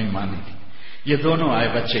 ہماری تو نہیں مانی. یہ دونوں آئے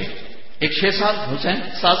بچے، ایک 6 سال حسین،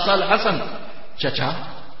 7 سال حسن. چچا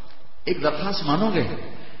ایک درخواست مانو گے؟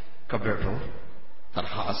 کہ بیٹھو،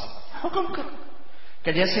 درخواست حکم کر.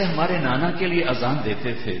 کہ جیسے ہمارے نانا کے لیے اذان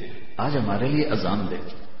دیتے تھے آج ہمارے لیے اذان دے.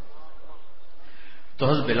 تو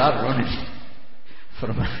حضرت بلال رونے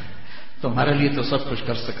فرمایا تمہارے لیے تو سب کچھ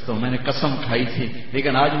کر سکتا ہوں، میں نے قسم کھائی تھی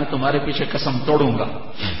لیکن آج میں تمہارے پیچھے قسم توڑوں گا.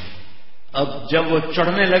 اب جب وہ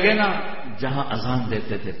چڑھنے لگے نا جہاں اذان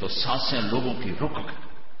دیتے تھے تو سانسیں لوگوں کی رک گئی،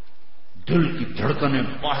 دل کی دھڑکنیں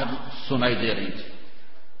باہر سنائی دے رہی تھی.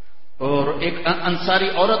 اور ایک انصاری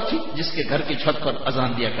عورت تھی جس کے گھر کی چھت پر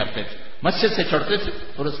اذان دیا کرتے تھے، مسجد سے چڑھتے تھے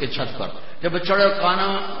اور اس کے چھت پر جب چڑھے کانا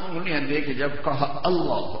انہیں دیکھے، جب کہا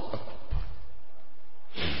اللہ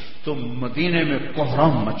تو مدینے میں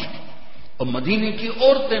کوہرام مچ گئی اور مدینے کی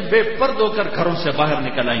عورتیں بے پرد ہو کر گھروں سے باہر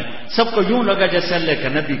نکل آئیں. سب کو یوں لگا جیسے اللہ کے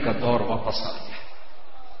نبی کا دور واپس آ گیا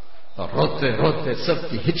اور روتے روتے سب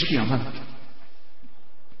کی ہچکیاں بند.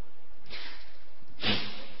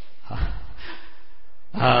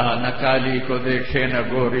 ہاں نہ کالی کو دیکھے نہ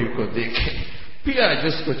گوری کو دیکھے، پیا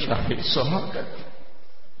جس کو چاہے سونا کر.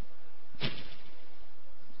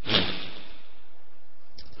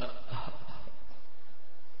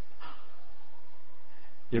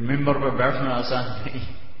 یہ ممبر پہ بیٹھنا آسان نہیں.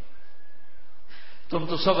 تم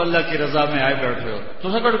تو سب اللہ کی رضا میں آئے بیٹھے ہو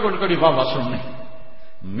تو سکڑ کڑکڑی بابا سننے.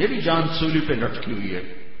 میری جان سولی پہ لٹکی ہوئی ہے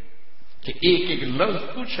کہ ایک ایک لفظ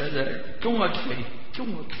پوچھا جائے کیوں اٹھے، کیوں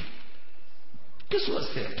اٹھے، کس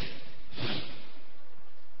واسطے اٹھے.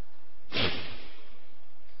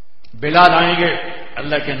 بلال آئیں گے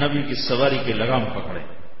اللہ کے نبی کی سواری کے لگام پکڑے،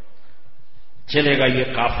 چلے گا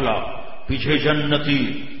یہ قافلہ، پیچھے جنتی.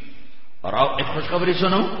 اور آپ ایک خوشخبری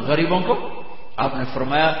سنو غریبوں کو. آپ نے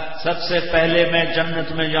فرمایا سب سے پہلے میں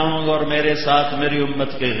جنت میں جاؤں گا اور میرے ساتھ میری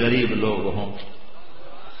امت کے غریب لوگ ہوں.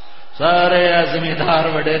 سارے زمیندار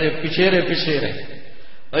وڈیرے پچھیرے پچھیرے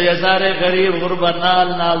اور یہ سارے غریب غربا نال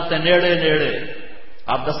نال تے نیڑے نیڑے.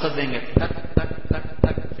 آپ دستک دیں گے تک تک تک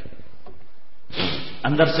تک،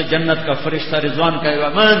 اندر سے جنت کا فرشتہ رضوان کہے گا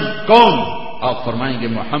من کون؟ آپ فرمائیں گے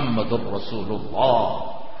محمد الرسول اللہ،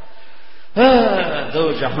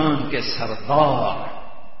 دو جہان کے سردار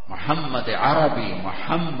محمد عربی،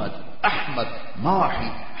 محمد احمد ماحی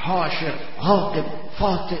حاشر عاقب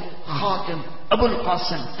فاتح خاتم ابو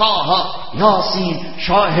القاسم طه یاسین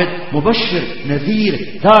شاہد مبشر نذیر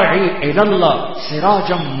داعی الی اللہ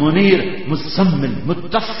سراجا منیر مزمل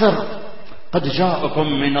مدثر قد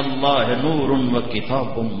جاءکم من اللہ نور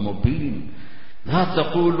وکتاب مبین لا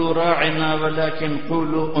تقولوا راعنا ولكن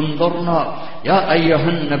قولوا انظرنا يا أيها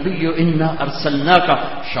النبي إنا أرسلناك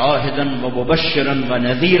شاهدا ومبشرا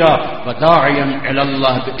ونذيرا وداعيا إلى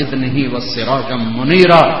الله بإذنه والسراجا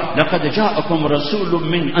منيرا لقد جاءكم رسول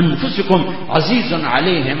من أنفسكم عزيز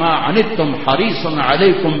عليه ما عنتم حريص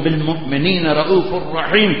عليكم بالمؤمنين رؤوف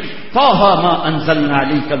رحيم طه ما انزلنا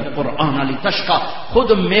عليك القرآن لتشقى.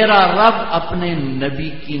 خود میرا رب اپنے نبی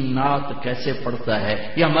کی نعت کیسے پڑھتا ہے؟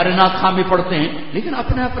 یہ ہمارے نعت خواہ بھی پڑھتے ہیں لیکن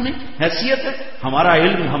اپنے اپنے حیثیت ہے. ہمارا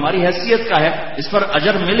علم ہماری حیثیت کا ہے، اس پر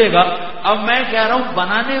اجر ملے گا. اب میں کہہ رہا ہوں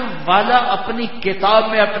بنانے والا اپنی کتاب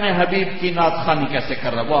میں اپنے حبیب کی نعت خوانی کیسے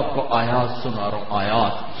کر رہا ہے؟ وہ آپ کو آیات سنا رہا ہوں.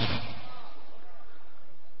 آیات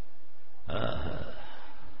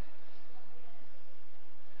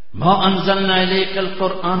ما انزلنا الیک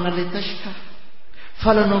القرآن لتشقى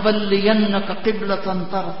فلنولینک قبلة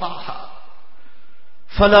ترضاها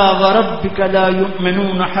فلا وربك لا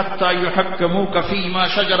يؤمنون حتى يحكموك فيما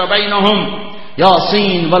شجر بينهم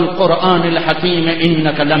ياسين والقرآن الحكيم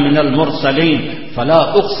إنك لمن المرسلين فلا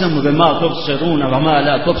أقسم بما تبصرون وما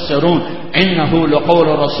لا تبصرون إنه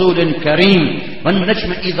لقول رسول كريم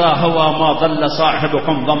والنجم إذا هوى ما ضل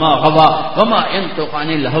صاحبكم وما غوى وما ينطق عن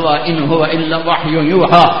الهوى إن هو إلا وحي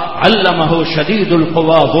يوحى علمه شديد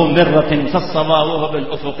القوى ذو مرة فاستوى وهو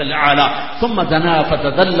بالأفق الأعلى ثم دنا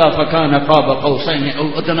فتدلى فكان قاب قوسين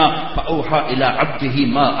أو أدنى فأوحى إلى عبده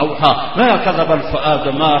ما أوحى ما كذب الفؤاد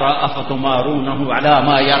ما رأى فتمارونه على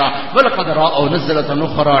ما يرى ولقد رأوا نزلة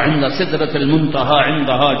أخرى عند سدرة المنتهى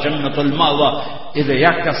عندها جنة المأوى إذ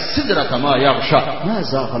يغشى السدرة ما يغشى ما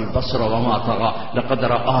زاغ البصر وما طغى لقد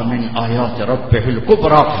رأى من آيات ربه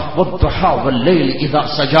الكبرى والضحى والليل إذا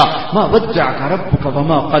سجى ما ودعك ربك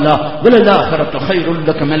وما قلى وللآخرة خير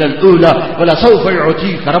لك من الأولى ولسوف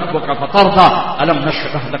يعطيك ربك فترضى ألم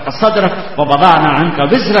نشرح لك صدرك ووضعنا عنك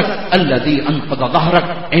وزرك الذي أنقض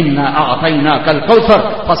ظهرك إنا أعطيناك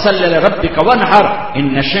الكوثر فصل لربك وانحر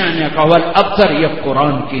إن شأنك هو الأبتر. یہ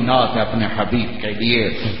قرآن کی نعت ہے اپنے حبیب کے لیے.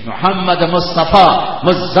 محمد مصطفیٰ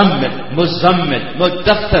مزمل مزمل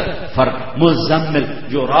مدثر. فرق مزمل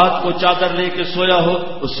جو رات کو چادر لے کے سویا ہو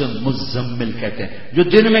اسے مزمل کہتے ہیں, جو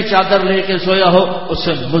دن میں چادر لے کے سویا ہو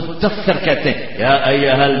اسے مدثر کہتے ہیں. یا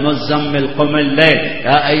ایھا المزمل قم اللیل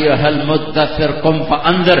یا ایھا المدثر قم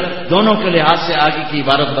فانذر. دونوں کے لحاظ سے آگے کی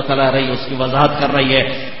عبارت بتلا رہی ہے, اس کی وضاحت کر رہی ہے.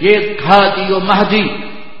 یہ ہادی و مہدی,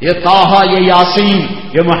 یہ طٰہٰ, یہ یاسین,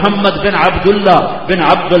 یہ محمد بن عبداللہ بن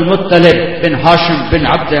عبد المطلب بن ہاشم بن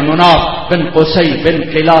عبد مناف بن قصی بن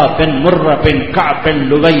کلاب بن مرہ بن کعب بن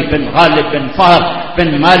لبی بن غالب بن فہر بن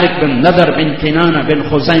مالک بن نذر بن کنانہ بن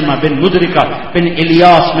خزیمہ بن مدرکہ بن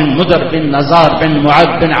الیاس بن مدر بن نزار بن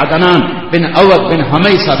معد بن عدنان بن اود بن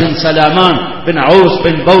حمیصہ بن سلامان بن عوس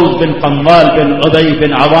بن بوز بن قموال بن عدی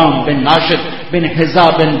بن عوام بن ناشد بن حزا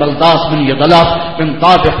بن بلداس بن یضلاف بن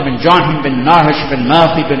طابق بن جاہم بن ناہش بن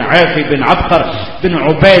ماخی بن عیفی بن عبقر بن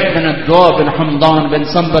عبید بن الدوا بن حمدان بن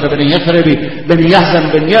سنبر بن یثربی بن یحزن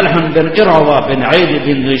بن یلحن بن ارعوا بن عیل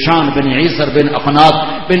بن غشان بن عیسر بن اقناط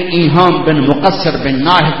بن ایہام بن مقصر بن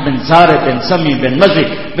ناہد بن زارب بن سمی بن مزی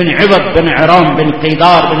بن عبد بن عرام بن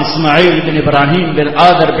قیدار بن اسماعیل بن ابراہیم بن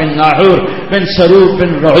آدر بن ناحور بن سرور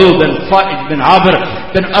بن رعوب بن فائد بن عابر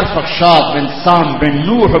بن ارفخشاد بن سام بن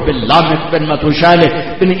نوح بن لامک بن متوشالح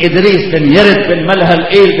بن ادریس بن یرد بن ملہل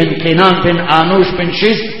ایل بن کینان بن آنوش بن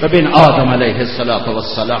شیس بن آدم علیہ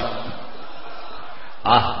السلام.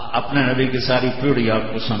 اپنے نبی کی ساری پیڑھی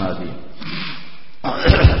آپ کو سنا دی.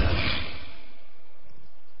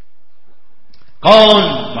 کون؟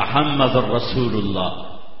 محمد الرسول اللہ.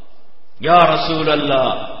 یا رسول اللہ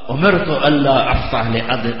امرت الا افتح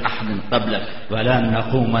لاحد قبلک ولا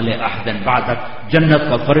نقوم لاحد بعدک. جنت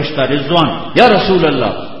کا فرشتہ رضوان, یا رسول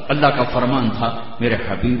اللہ, اللہ کا فرمان تھا میرے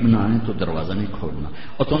حبیب نہ آئے تو دروازہ نہیں کھولنا,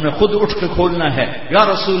 اور تم نے خود اٹھ کے کھولنا ہے. یا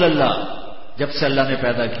رسول اللہ, جب سے اللہ نے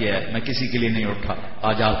پیدا کیا ہے میں کسی کے لیے نہیں اٹھا,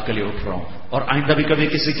 آج آپ کے لیے اٹھ رہا ہوں, اور آئندہ بھی کبھی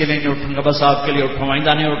کسی کے لیے نہیں اٹھوں گا, بس آپ کے لیے اٹھوں,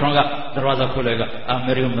 آئندہ نہیں اٹھوں گا. دروازہ کھلے گا, آپ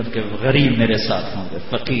میری امت کے غریب میرے ساتھ ہوں گے,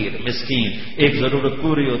 فقیر مسکین. ایک ضرورت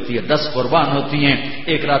پوری ہوتی ہے, 10 قربان ہوتی ہیں.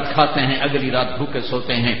 ایک رات کھاتے ہیں, اگلی رات بھوکے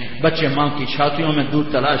سوتے ہیں. بچے ماں کی چھاتیوں میں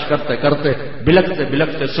دودھ تلاش کرتے کرتے بلکتے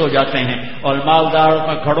بلکتے سو جاتے ہیں, اور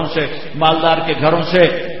مالدار کے گھروں سے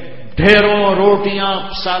ڈھیروں روٹیاں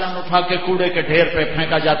سالن اٹھا کے کوڑے کے ڈھیر پہ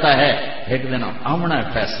پھینکا جاتا ہے. ایک دن آمنا ہے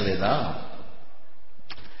فیصلے دا.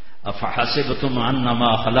 افحسبتم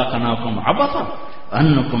انما خلقناکم عبثا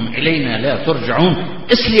انکم الینا لا ترجعون.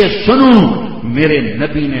 اس لیے سنو, میرے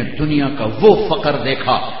نبی نے دنیا کا وہ فقر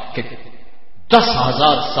دیکھا کہ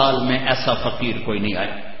 10,000 سال میں ایسا فقیر کوئی نہیں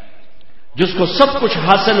آیا جس کو سب کچھ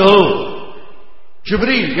حاصل ہو.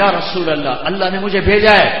 جبریل, یا رسول اللہ, اللہ نے مجھے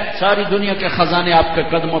بھیجا ہے ساری دنیا کے خزانے آپ کے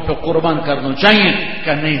قدموں پہ قربان کر دوں, چاہیے؟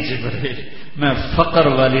 کہ نہیں جبریل, میں فقر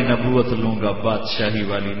والی نبوت لوں گا, بادشاہی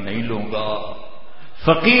والی نہیں لوں گا,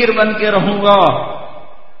 فقیر بن کے رہوں گا.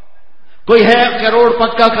 کوئی ہے کروڑ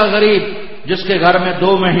پکا کا غریب جس کے گھر میں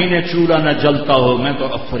 2 مہینے چولہا نہ جلتا ہو؟ میں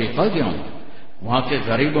تو افریقہ گیا ہوں, وہاں کے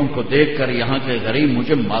غریبوں کو دیکھ کر یہاں کے غریب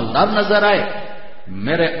مجھے مالدار نظر آئے,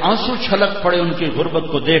 میرے آنسو چھلک پڑے ان کی غربت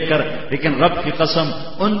کو دیکھ کر. لیکن رب کی قسم,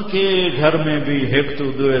 ان کے گھر میں بھی ایک تو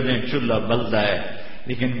 2 دن چولہا بلدا ہے,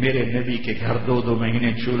 لیکن میرے نبی کے گھر 2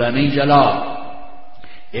 مہینے چولہا نہیں جلا.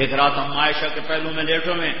 ایک رات ہم عائشہ کے پہلو میں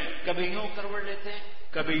لیٹوں میں کبھی یوں کروڑ لیتے ہیں,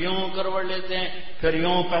 کبھی یوں کروڑ لیتے ہیں, پھر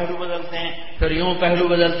یوں پہلو بدلتے ہیں, پھر یوں پہلو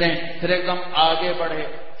بدلتے ہیں, پھر ایک دم آگے بڑھے,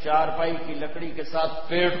 چارپائی کی لکڑی کے ساتھ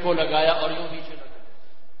پیٹ کو لگایا اور یوں نیچے لگا.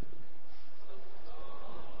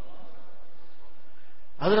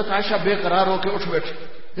 حضرت عائشہ بے قرار ہو کے اٹھ بیٹھے,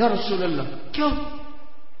 یا رسول اللہ کیوں؟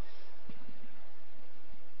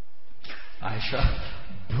 عائشہ,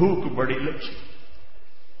 بھوک بڑی لگی,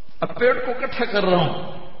 اب پیٹ کو اکٹھا کر رہا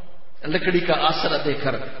ہوں لکڑی کا آسرا دے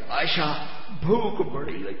کر. عائشہ, بھوک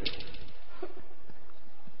بڑی لگی,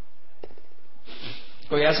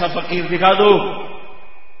 کوئی ایسا فقیر دکھا دو.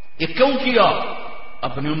 یہ کیوں کیا؟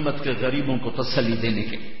 اپنی امت کے غریبوں کو تسلی دینے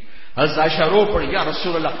کے لیے. حضرت عائشہ رو پڑی, یا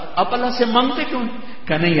رسول اللہ آپ اللہ سے مانگتے کیوں؟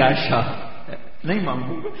 کہ نہیں عائشہ, نہیں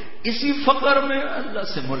مانگوں گا, اسی فقر میں اللہ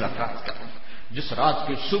سے ملاقات کروں. جس رات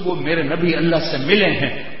کی صبح میرے نبی اللہ سے ملے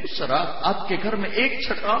ہیں, اس رات آپ کے گھر میں ایک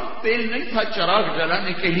چھٹان تیل نہیں تھا چراغ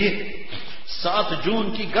جلانے کے لیے. 7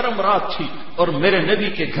 جون کی گرم رات تھی اور میرے نبی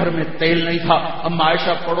کے گھر میں تیل نہیں تھا. اما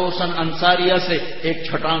عائشہ پڑوسن انصاریہ سے ایک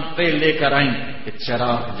چھٹان تیل لے کر آئیں کہ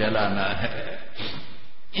چراغ جلانا ہے.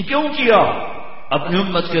 یہ کیوں کیا؟ اپنی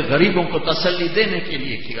امت کے غریبوں کو تسلی دینے کے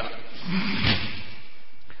لیے کیا.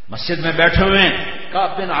 مسجد میں بیٹھے ہوئے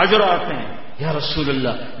کعب بن عجرہ آتے ہیں, یا رسول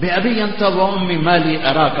اللہ بے ابی انت و امی مالی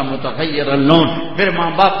اراک متغیر اللون, میرے ماں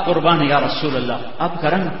باپ قربان, یا رسول اللہ آپ کا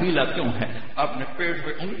رنگ پیلا کیوں ہے؟ آپ نے پیٹ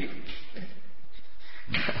پہ انگلی,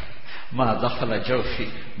 ما دخل جوفی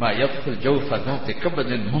ما يدخل جوف ذات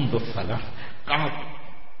کبد منذ الثلاث. کہا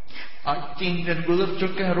آج 3 دن گزر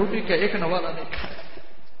چکے ہیں روٹی کا ایک نوالا نہیں کھایا.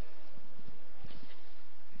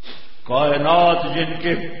 کائنات جن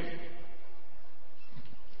کے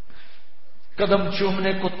قدم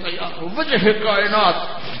چومنے کو تیار ہو، وجہ کائنات،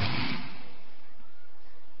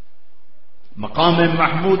 مقام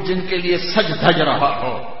محمود جن کے لیے سج دھج رہا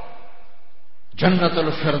ہو، جنت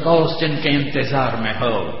الفردوس جن کے انتظار میں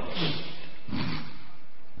ہو،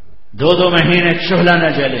 2 مہینے چولہا نہ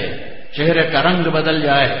جلے، چہرے کا رنگ بدل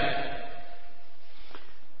جائے.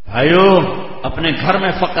 بھائیو، اپنے گھر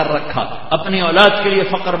میں فقر رکھا، اپنی اولاد کے لیے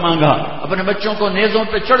فقر مانگا، اپنے بچوں کو نیزوں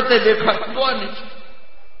پہ چڑھتے دیکھا، دعا نہیں کی.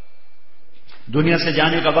 دنیا سے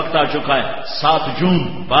جانے کا وقت آ چکا ہے. 7 جون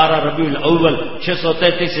 12 ربیع الاول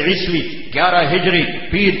 633 عیسوی 11 ہجری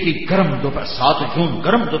پیر کی گرم دوپہر. 7 جون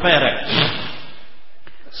گرم دوپہر ہے.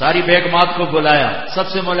 ساری بیگمات کو بلایا، سب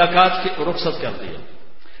سے ملاقات کی رخصت کر دیا.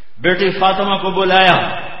 بیٹی فاطمہ کو بلایا،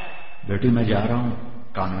 بیٹی میں جا رہا ہوں.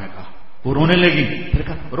 کان میں کہا، وہ رونے لگی. پھر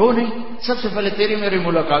کہا رو نہیں، سب سے پہلے تیری میری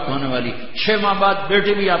ملاقات ہونے والی. 6 ماہ بعد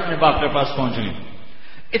بیٹی بھی اپنے باپ کے پاس پہنچ گئی.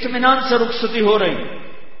 اطمینان سے رخصتی ہو رہی،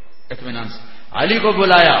 اطمینان سے. علی کو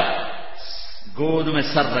بلایا، گود میں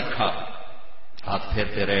سر رکھا، ہاتھ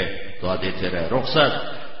پھیرتے رہے، دعا دیتے رہے، رخصت.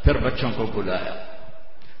 پھر بچوں کو بلایا،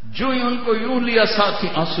 جو ہی ان کو یوں لیا ساتھ ہی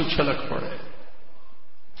آنسو چھلک پڑے.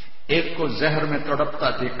 ایک کو زہر میں تڑپتا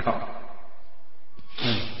دیکھا،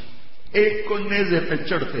 ایک کو نیزے پہ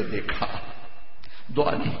چڑھتے دیکھا.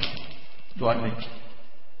 دعا نہیں کی، دعا نہیں کی.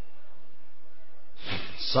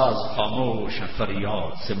 ساز خاموش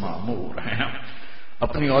فریاد سے معمور ہیں.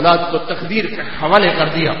 اپنی اولاد کو تقدیر کے حوالے کر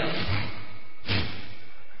دیا.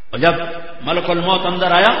 اور جب ملک الموت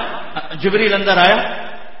اندر آیا، جبریل اندر آیا،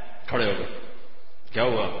 کھڑے ہو گئے. کیا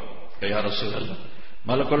ہوا؟ کہ یا رسول اللہ،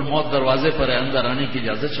 ملک الموت دروازے پر ہے، اندر آنے کی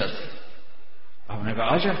اجازت چاہتے. آپ نے کہا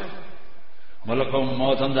آ جا. ملک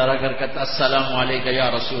الموت اندر آ کر کہتا السلام علیکم یا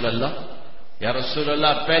رسول اللہ. یا رسول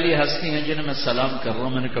اللہ، پہلی ہستی ہیں جنہیں میں سلام کر رہا ہوں،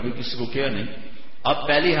 میں نے کبھی کسی کو کیا نہیں. اب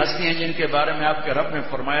پہلی ہستی ہیں جن کے بارے میں آپ کے رب نے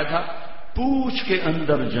فرمایا تھا پوچھ کے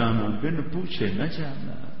اندر جانا، بن پوچھے نہ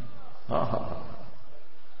جانا.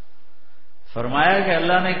 فرمایا کہ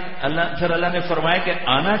اللہ نے فرمایا کہ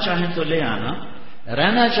آنا چاہیں تو لے آنا،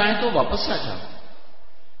 رہنا چاہیں تو واپس آ جاؤ.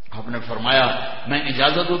 آپ نے فرمایا میں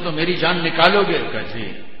اجازت دوں تو میری جان نکالو گے؟ کہا جی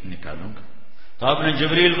نکالوں گا. تو آپ نے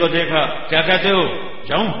جبریل کو دیکھا، کیا کہتے ہو،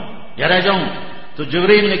 جاؤں یا رہ جاؤں؟ تو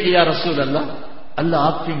جبریل نے کیا رسول اللہ، اللہ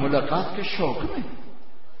آپ کی ملاقات کے شوق میں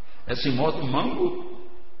ایسی موت مانگو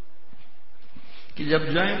کہ جب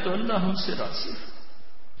جائیں تو اللہ ہم سے راضی.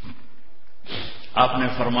 آپ نے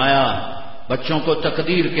فرمایا بچوں کو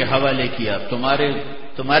تقدیر کے حوالے کیا،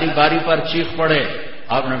 تمہاری باری پر چیخ پڑے.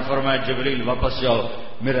 آپ نے فرمایا جبریل واپس جاؤ،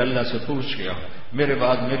 میرے اللہ سے پوچھ گیا میرے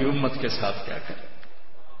بعد میری امت کے ساتھ کیا کرے.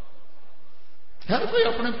 ہر کوئی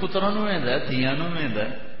اپنے پترانوں میں ہے، دھیانوں میں ہے،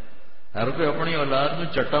 ہر کوئی اپنی اولاد میں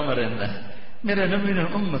چٹا میں رہتا ہے. میرے نبی نے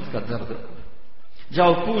امت کا درد،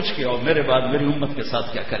 جاؤ پوچھ کے آؤ میرے بعد میری امت کے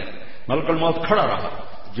ساتھ کیا کریں. ملک الموت کھڑا رہا.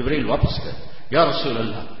 جبریل واپس گئے. یا رسول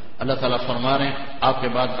اللہ، اللہ تعالیٰ فرما رہے ہیں آپ کے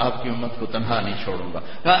بعد آپ کی امت کو تنہا نہیں چھوڑوں گا.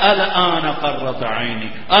 الآن قرۃ عینی،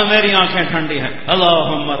 میری آنکھیں ٹھنڈی ہیں.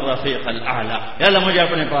 اللہم الرفیق الاعلی، یا اللہ مجھے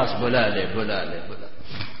اپنے پاس بلا لے بلا لے بلا.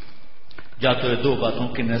 جاتے ہوئے 2 باتوں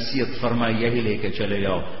کی نصیحت فرمائی، یہی لے کے چلے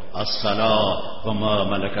جاؤ، الصلاۃ وما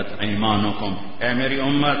ملکت ایمانکم. اے میری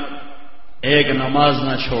امت، ایک نماز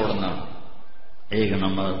نہ چھوڑنا، ایک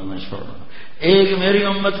نماز نہ چھوڑنا. ایک میری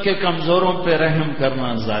امت کے کمزوروں پہ رحم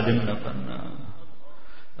کرنا، ظالم نہ بننا.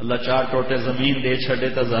 اللہ 4 ٹوٹے زمین دے چھڑے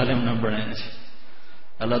تو ظالم نہ بنے.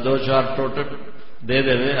 اللہ 2-4 ٹوٹے دے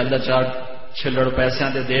دے، اللہ 4 چھلڑ پیسے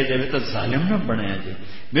دے دے تو ظالم نہ بنے. جی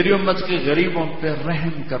میری امت کے غریبوں پہ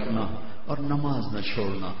رحم کرنا اور نماز نہ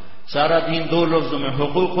چھوڑنا. سارا دین 2 لفظوں میں،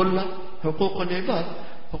 حقوق اللہ، حقوق العباد.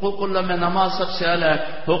 حقوق اللہ میں نماز سب سے اعلیٰ ہے،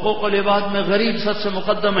 حقوق العباد میں غریب سب سے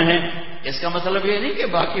مقدم ہے. اس کا مطلب یہ نہیں کہ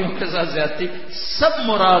باقیوں کے ساتھ زیادتی، سب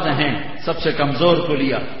مراد ہیں. سب سے کمزور کو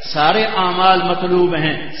لیا، سارے اعمال مطلوب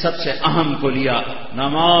ہیں، سب سے اہم کو لیا.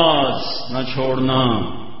 نماز نہ چھوڑنا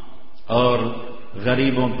اور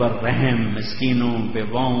غریبوں پر رحم، مسکینوں،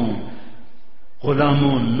 بیواؤں،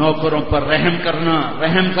 غلاموں، نوکروں پر رحم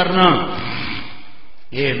کرنا.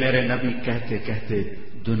 یہ میرے نبی کہتے کہتے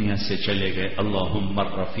دنیا سے چلے گئے. اللہم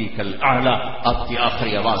الرفیق الاعلی آپ کی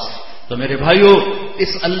آخری آواز. تو میرے بھائیو،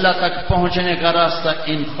 اس اللہ تک پہنچنے کا راستہ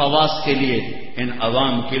ان خواص کے لیے، ان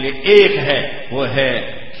عوام کے لیے ایک ہے، وہ ہے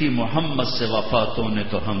کہ محمد سے وفاتوں نے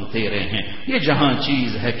تو ہم تیرے ہیں. یہ جہاں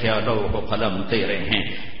چیز ہے کیا لوح و قلم تیرے ہیں.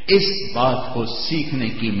 اس بات کو سیکھنے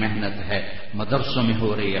کی محنت ہے، مدرسوں میں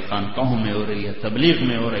ہو رہی ہے، خانقاہوں میں ہو رہی ہے، تبلیغ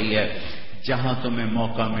میں ہو رہی ہے. جہاں تمہیں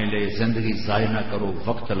موقع ملے زندگی ضائع نہ کرو،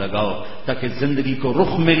 وقت لگاؤ تاکہ زندگی کو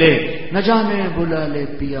رخ ملے. نہ جانے بلا لے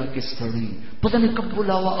پیا کس طرح، پتہ نہیں کب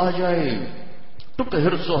بلاوا آ جائے. ٹک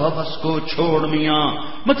ہرس و حوث کو چھوڑ میاں،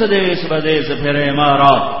 مت دیس بدیس پھرے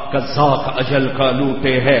مارا. قذاق اجل کا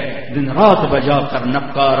لوٹے ہے دن رات بجا کر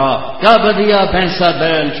نپکارا. کیا بدیا بھینسا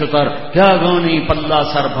بیل شتر، کیا گونی پلہ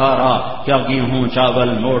سر بھارا. کیا گیہوں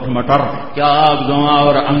چاول موٹ مٹر، کیا آگ دھواں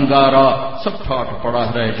اور انگارا. سب ٹھاٹ پڑا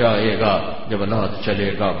رہ جائے گا جب لاد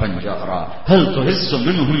چلے گا بنجارا. هل تحس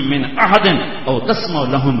منهم من احد او تسمع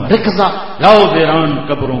لهم رکزا. لاؤ ویران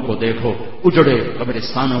قبروں کو دیکھو، اجڑے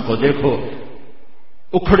قبرستانوں کو دیکھو،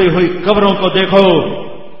 اکھڑی ہوئی قبروں کو دیکھو.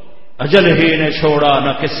 اجل ہی نے چھوڑا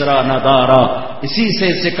نہ کسرا نہ دارا، اسی سے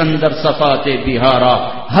سکندر صفاتے بہارا.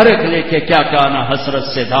 ہر ایک لے کے کیا کیا نہ حسرت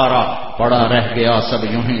سے دھارا. پڑا رہ گیا سب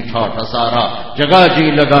یوں ہی ٹھاٹھ سارا. جگہ جی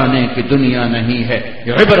لگانے کی دنیا نہیں ہے،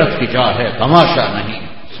 یہ عبرت کی جا ہے تماشا نہیں.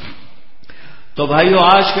 تو بھائیو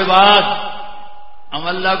آج کے بعد ہم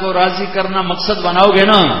اللہ کو راضی کرنا مقصد بناؤ گے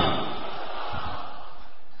نا؟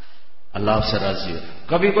 اللہ آپ سے راضی ہو.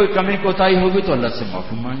 کبھی کوئی کمی کوتاہی ہوگی تو اللہ سے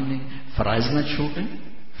معافی مانگنی. فرائض نہ چھوٹیں،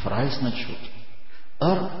 فرائض نہ چھوٹیں،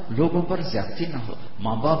 اور لوگوں پر زیادتی نہ ہو.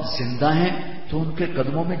 ماں باپ زندہ ہیں تو ان کے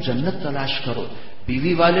قدموں میں جنت تلاش کرو.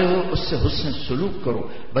 بیوی والے ہو اس سے حسن سلوک کرو.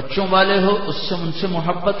 بچوں والے ہو ان سے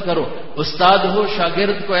محبت کرو. استاد ہو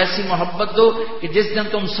شاگرد کو ایسی محبت دو کہ جس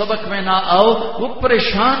دن تم سبق میں نہ آؤ وہ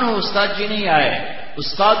پریشان ہو استاد جی نہیں آئے.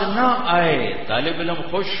 استاد نہ آئے طالب علم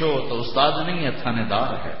خوش ہو تو استاد نہیں ہے، تھانے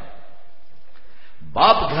دار ہے.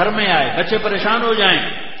 باپ گھر میں آئے بچے پریشان ہو جائیں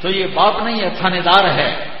تو یہ باپ نہیں ہے، تھانے دار ہے.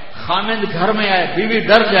 خامند گھر میں آئے بیوی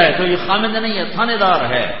ڈر جائے تو یہ خامند نہیں ہے، تھانے دار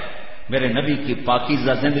ہے. میرے نبی کی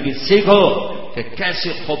پاکیزہ زندگی سیکھو کہ کیسے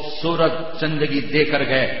خوبصورت زندگی دے کر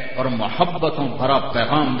گئے اور محبتوں بھرا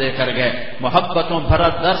پیغام دے کر گئے، محبتوں بھرا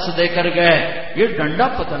درس دے کر گئے. یہ ڈنڈا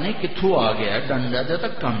پتہ نہیں کتھوں آ گیا ہے، ڈنڈا دے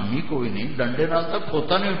تک کم ہی کوئی نہیں. ڈنڈے نال تک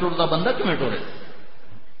ہوتا نہیں ٹوٹتا، بندہ کیوں ٹورے؟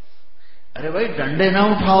 ارے بھائی ڈنڈے نہ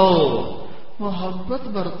اٹھاؤ، محبت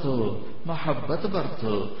برتو، محبت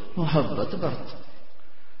برتو، محبت برتو.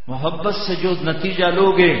 محبت سے جو نتیجہ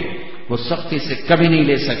لوگے وہ سختی سے کبھی نہیں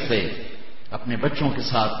لے سکتے. اپنے بچوں کے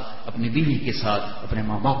ساتھ، اپنی بیوی کے ساتھ، اپنے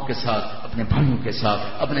ماں باپ کے ساتھ، اپنے بھائیوں کے ساتھ،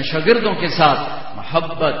 اپنے شاگردوں کے ساتھ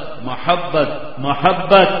محبت محبت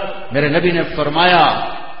محبت. میرے نبی نے فرمایا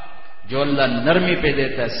جو اللہ نرمی پہ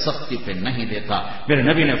دیتا ہے سختی پہ نہیں دیتا. میرے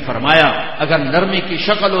نبی نے فرمایا اگر نرمی کی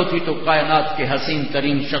شکل ہوتی تو کائنات کی حسین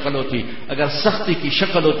ترین شکل ہوتی، اگر سختی کی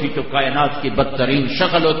شکل ہوتی تو کائنات کی بدترین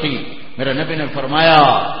شکل ہوتی. میرے نبی نے فرمایا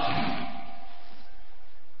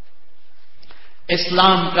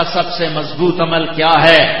اسلام کا سب سے مضبوط عمل کیا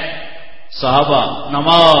ہے؟ صحابہ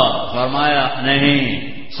نماز، فرمایا نہیں.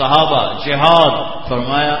 صحابہ جہاد،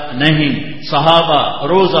 فرمایا نہیں. صحابہ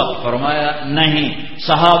روزہ، فرمایا نہیں.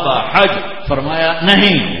 صحابہ حج، فرمایا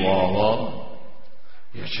نہیں. واہ واہ،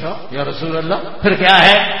 اچھا یا رسول اللہ پھر کیا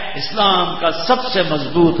ہے؟ اسلام کا سب سے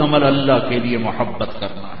مضبوط عمل اللہ کے لیے محبت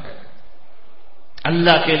کرنا ہے،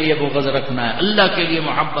 اللہ کے لیے بغض رکھنا ہے، اللہ کے لیے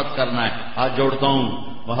محبت کرنا ہے. ہاتھ جوڑتا ہوں،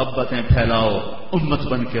 محبتیں پھیلاؤ، امت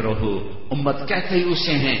بن کے رہو. امت کہتے ہی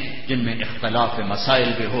اسے ہیں جن میں اختلاف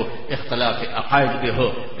مسائل بھی ہو، اختلاف عقائد بھی ہو،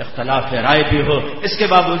 اختلاف رائے بھی ہو، اس کے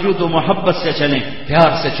باوجود وہ محبت سے چلیں،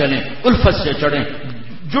 پیار سے چلیں، الفت سے چڑھیں،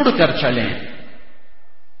 جڑ کر چلیں.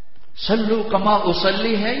 سلو کما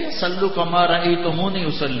اسلی ہے یا سلو کما رہی تو منہ نہیں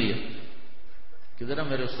اسلی ہے؟ کدھر ہے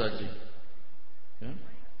میرے استاد جی؟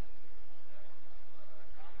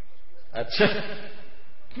 اچھا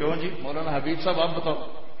کیوں جی مولانا حبیب صاحب آپ بتاؤ،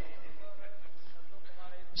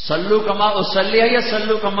 سلو کما اسلی ہے یا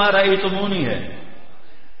سلو کما رہی تو منہ ہے؟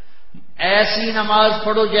 ایسی نماز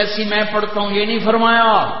پڑھو جیسی میں پڑھتا ہوں، یہ نہیں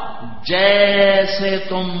فرمایا جیسے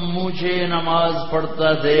تم مجھے نماز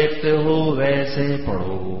پڑھتا دیکھتے ہو ویسے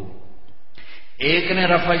پڑھو. ایک نے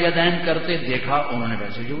رفع یدین کرتے دیکھا انہوں نے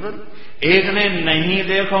ویسے شروع کر دی، ایک نے نہیں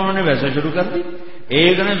دیکھا انہوں نے ویسے شروع کر دی،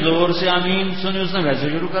 ایک نے زور سے آمین سنی اس نے ویسے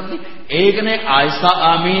شروع کر دی، ایک نے آہستہ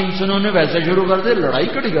آمین سنی انہوں نے ویسے شروع کر دی. لڑائی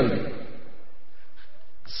کڑی کر دی.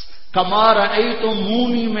 کما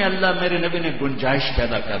رأیتمونی میں اللہ میرے نبی نے گنجائش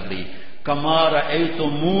پیدا کر دی. کما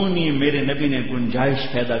رأیتمونی میرے نبی نے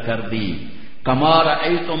گنجائش پیدا کر دی. کما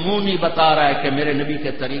رأیتمونی بتا رہا ہے کہ میرے نبی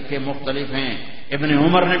کے طریقے مختلف ہیں. ابن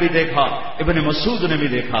عمر نے بھی دیکھا، ابن مسعود نے بھی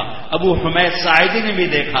دیکھا، ابو حمید ساعدی نے بھی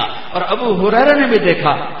دیکھا اور ابو ہریرہ نے بھی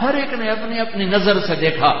دیکھا. ہر ایک نے اپنی اپنی نظر سے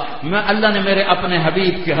دیکھا. میں اللہ نے میرے اپنے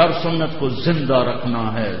حبیب کی ہر سنت کو زندہ رکھنا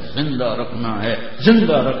ہے، زندہ رکھنا ہے،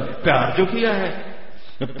 زندہ رکھ. پیار جو کیا ہے،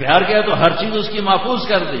 پیار کیا تو ہر چیز اس کی محفوظ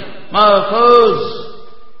کر دی، محفوظ.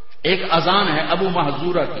 ایک اذان ہے ابو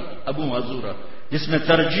محذورہ کی، ابو محذورہ جس میں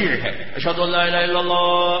ترجیح ہے، اشہد ان لا الہ الا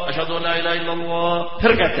اللہ، اشہد ان لا الہ الا اللہ،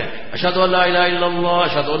 پھر کہتے ہیں اشہد ان لا الہ الا اللہ،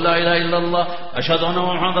 اشہد ان لا الہ الا اللہ، اشہد ان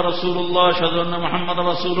محمد رسول اللہ، اشہد ان محمد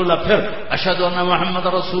رسول اللہ، پھر اشہد ان محمد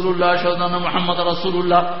رسول اللہ، اشہد ان محمد رسول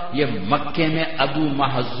اللہ. یہ مکے میں ابو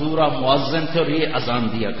محذورہ مؤذن تھے اور یہ اذان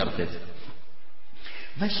دیا کرتے تھے.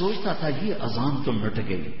 میں سوچتا تھا یہ اذان تو مٹ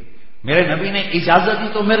گئی، میرے نبی نے اجازت دی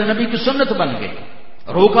تو میرے نبی کی سنت بن گئی،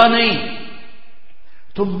 روکا نہیں.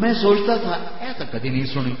 تو میں سوچتا تھا ایسا کبھی نہیں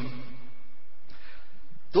سنی.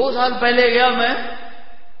 2 سال پہلے گیا میں،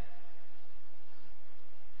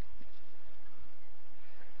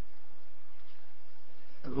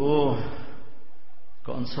 وہ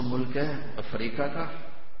کون سا ملک ہے افریقہ کا،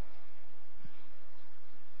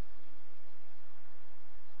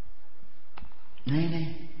 نہیں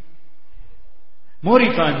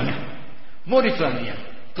موریتانیہ.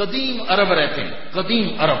 قدیم عرب رہتے ہیں، قدیم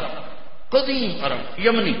عرب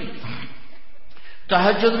یمنی.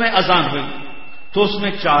 تہجد میں اذان ہوئی تو اس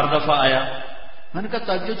میں 4 دفعہ آیا. میں نے کہا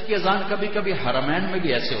تہجد کی اذان کبھی کبھی حرمین میں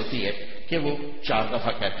بھی ایسے ہوتی ہے کہ وہ 4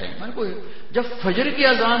 دفعہ کہتے ہیں. میں نے کہا جب فجر کی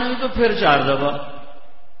اذان ہوئی تو پھر 4 دفعہ.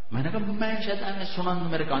 میں نے کہا میں شیطان نے سنا،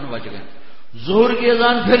 میرے کان بج گئے. ظہر کی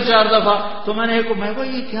اذان پھر 4 دفعہ. تو میں نے کہا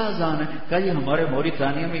یہ کیا اذان ہے؟ کہا یہ ہمارے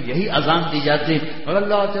موریتانیہ میں یہی اذان دی جاتی ہے.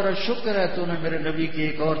 اللہ تیرا شکر ہے تو نے میرے نبی کی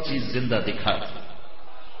ایک اور چیز زندہ دکھا.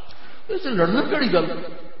 اسے لڑنا کڑی گل.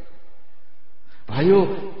 بھائیو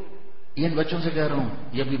ان بچوں سے کہہ رہا ہوں،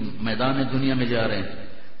 یہ بھی میدان دنیا میں جا رہے ہیں.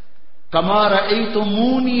 کما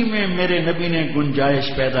رأیتمونی میں میرے نبی نے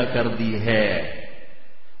گنجائش پیدا کر دی ہے.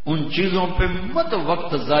 ان چیزوں پہ مت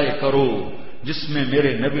وقت ضائع کرو جس میں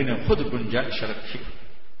میرے نبی نے خود گنجائش رکھی.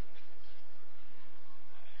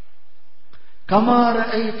 کما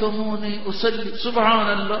رأیتمونی اصلی. سبحان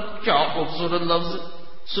اللہ، کیا خوبصورت لفظ،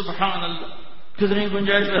 سبحان اللہ، کتنی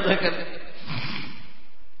گنجائش پیدا کرے.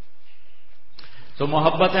 تو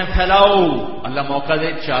محبتیں پھیلاؤ، اللہ موقع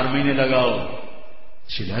دے 4 مہینے لگاؤ،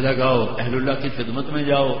 چلہ لگاؤ، اہل اللہ کی خدمت میں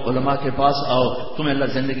جاؤ، علماء کے پاس آؤ، تمہیں اللہ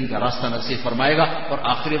زندگی کا راستہ نصیب فرمائے گا. اور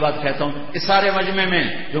آخری بات کہتا ہوں، اس سارے مجمع میں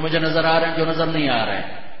جو مجھے نظر آ رہے ہیں، جو نظر نہیں آ رہے ہیں،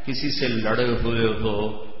 کسی سے لڑے ہوئے ہو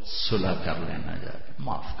صلح کر لینا، جا کے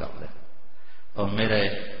معاف کر لیں. اور میرے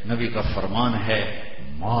نبی کا فرمان ہے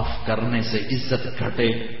معاف کرنے سے عزت گھٹے،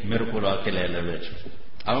 میرے کو لا کے لے لے بیچو.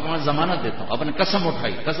 اب میں ضمانت دیتا ہوں، اپنے قسم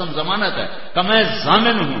اٹھائی، قسم ضمانت ہے کہ میں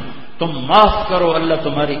ضامن ہوں، تم معاف کرو، اللہ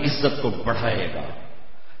تمہاری عزت کو بڑھائے گا.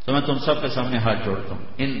 تو میں تم سب کے سامنے ہاتھ جوڑتا ہوں.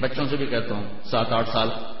 ان بچوں سے بھی کہتا ہوں 7-8 سال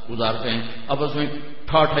گزارتے ہیں، اب اس میں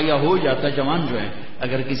ٹھاٹھیا ہو جاتا ہے. جوان جو ہیں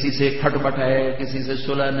اگر کسی سے کھٹ بٹ ہے، کسی سے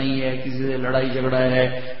صلح نہیں ہے، کسی سے لڑائی جھگڑا ہے،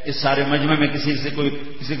 اس سارے مجمع میں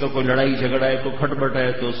کسی کا کوئی لڑائی جھگڑا ہے، کوئی کھٹ بٹ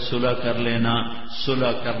ہے، تو صلح کر لینا.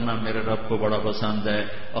 صلح کرنا میرے رب کو بڑا پسند ہے.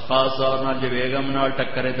 اور خاص طور نال جب بیگم نال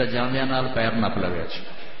ٹکرے تو جاندیاں نال پیر نپ لگے،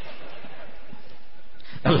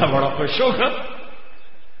 اللہ بڑا خوش ہوگا.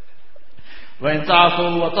 وَإِن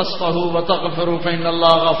تَعْفُوا وَتَصْفَحُوا وَتَغْفِرُوا فَإِنَّ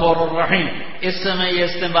اللَّهَ غَفُورٌ رَحِيمٌ. اس سے میں یہ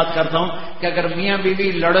استنباط کرتا ہوں کہ اگر میاں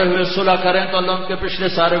بیوی لڑے ہوئے صلح کریں تو اللہ ان کے پچھلے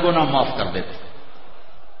سارے گناہ معاف کر دیتے.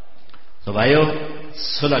 تو بھائیو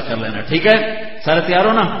صلح کر لینا، ٹھیک ہے؟ سارے تیار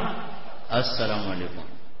ہو نا؟ السلام علیکم.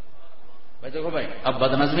 بھائی دیکھو بھائی، اب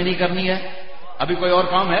بدنظمی نہیں کرنی ہے، ابھی کوئی اور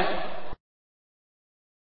کام ہے؟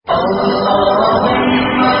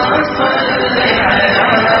 اللهم صل على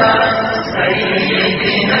سيدنا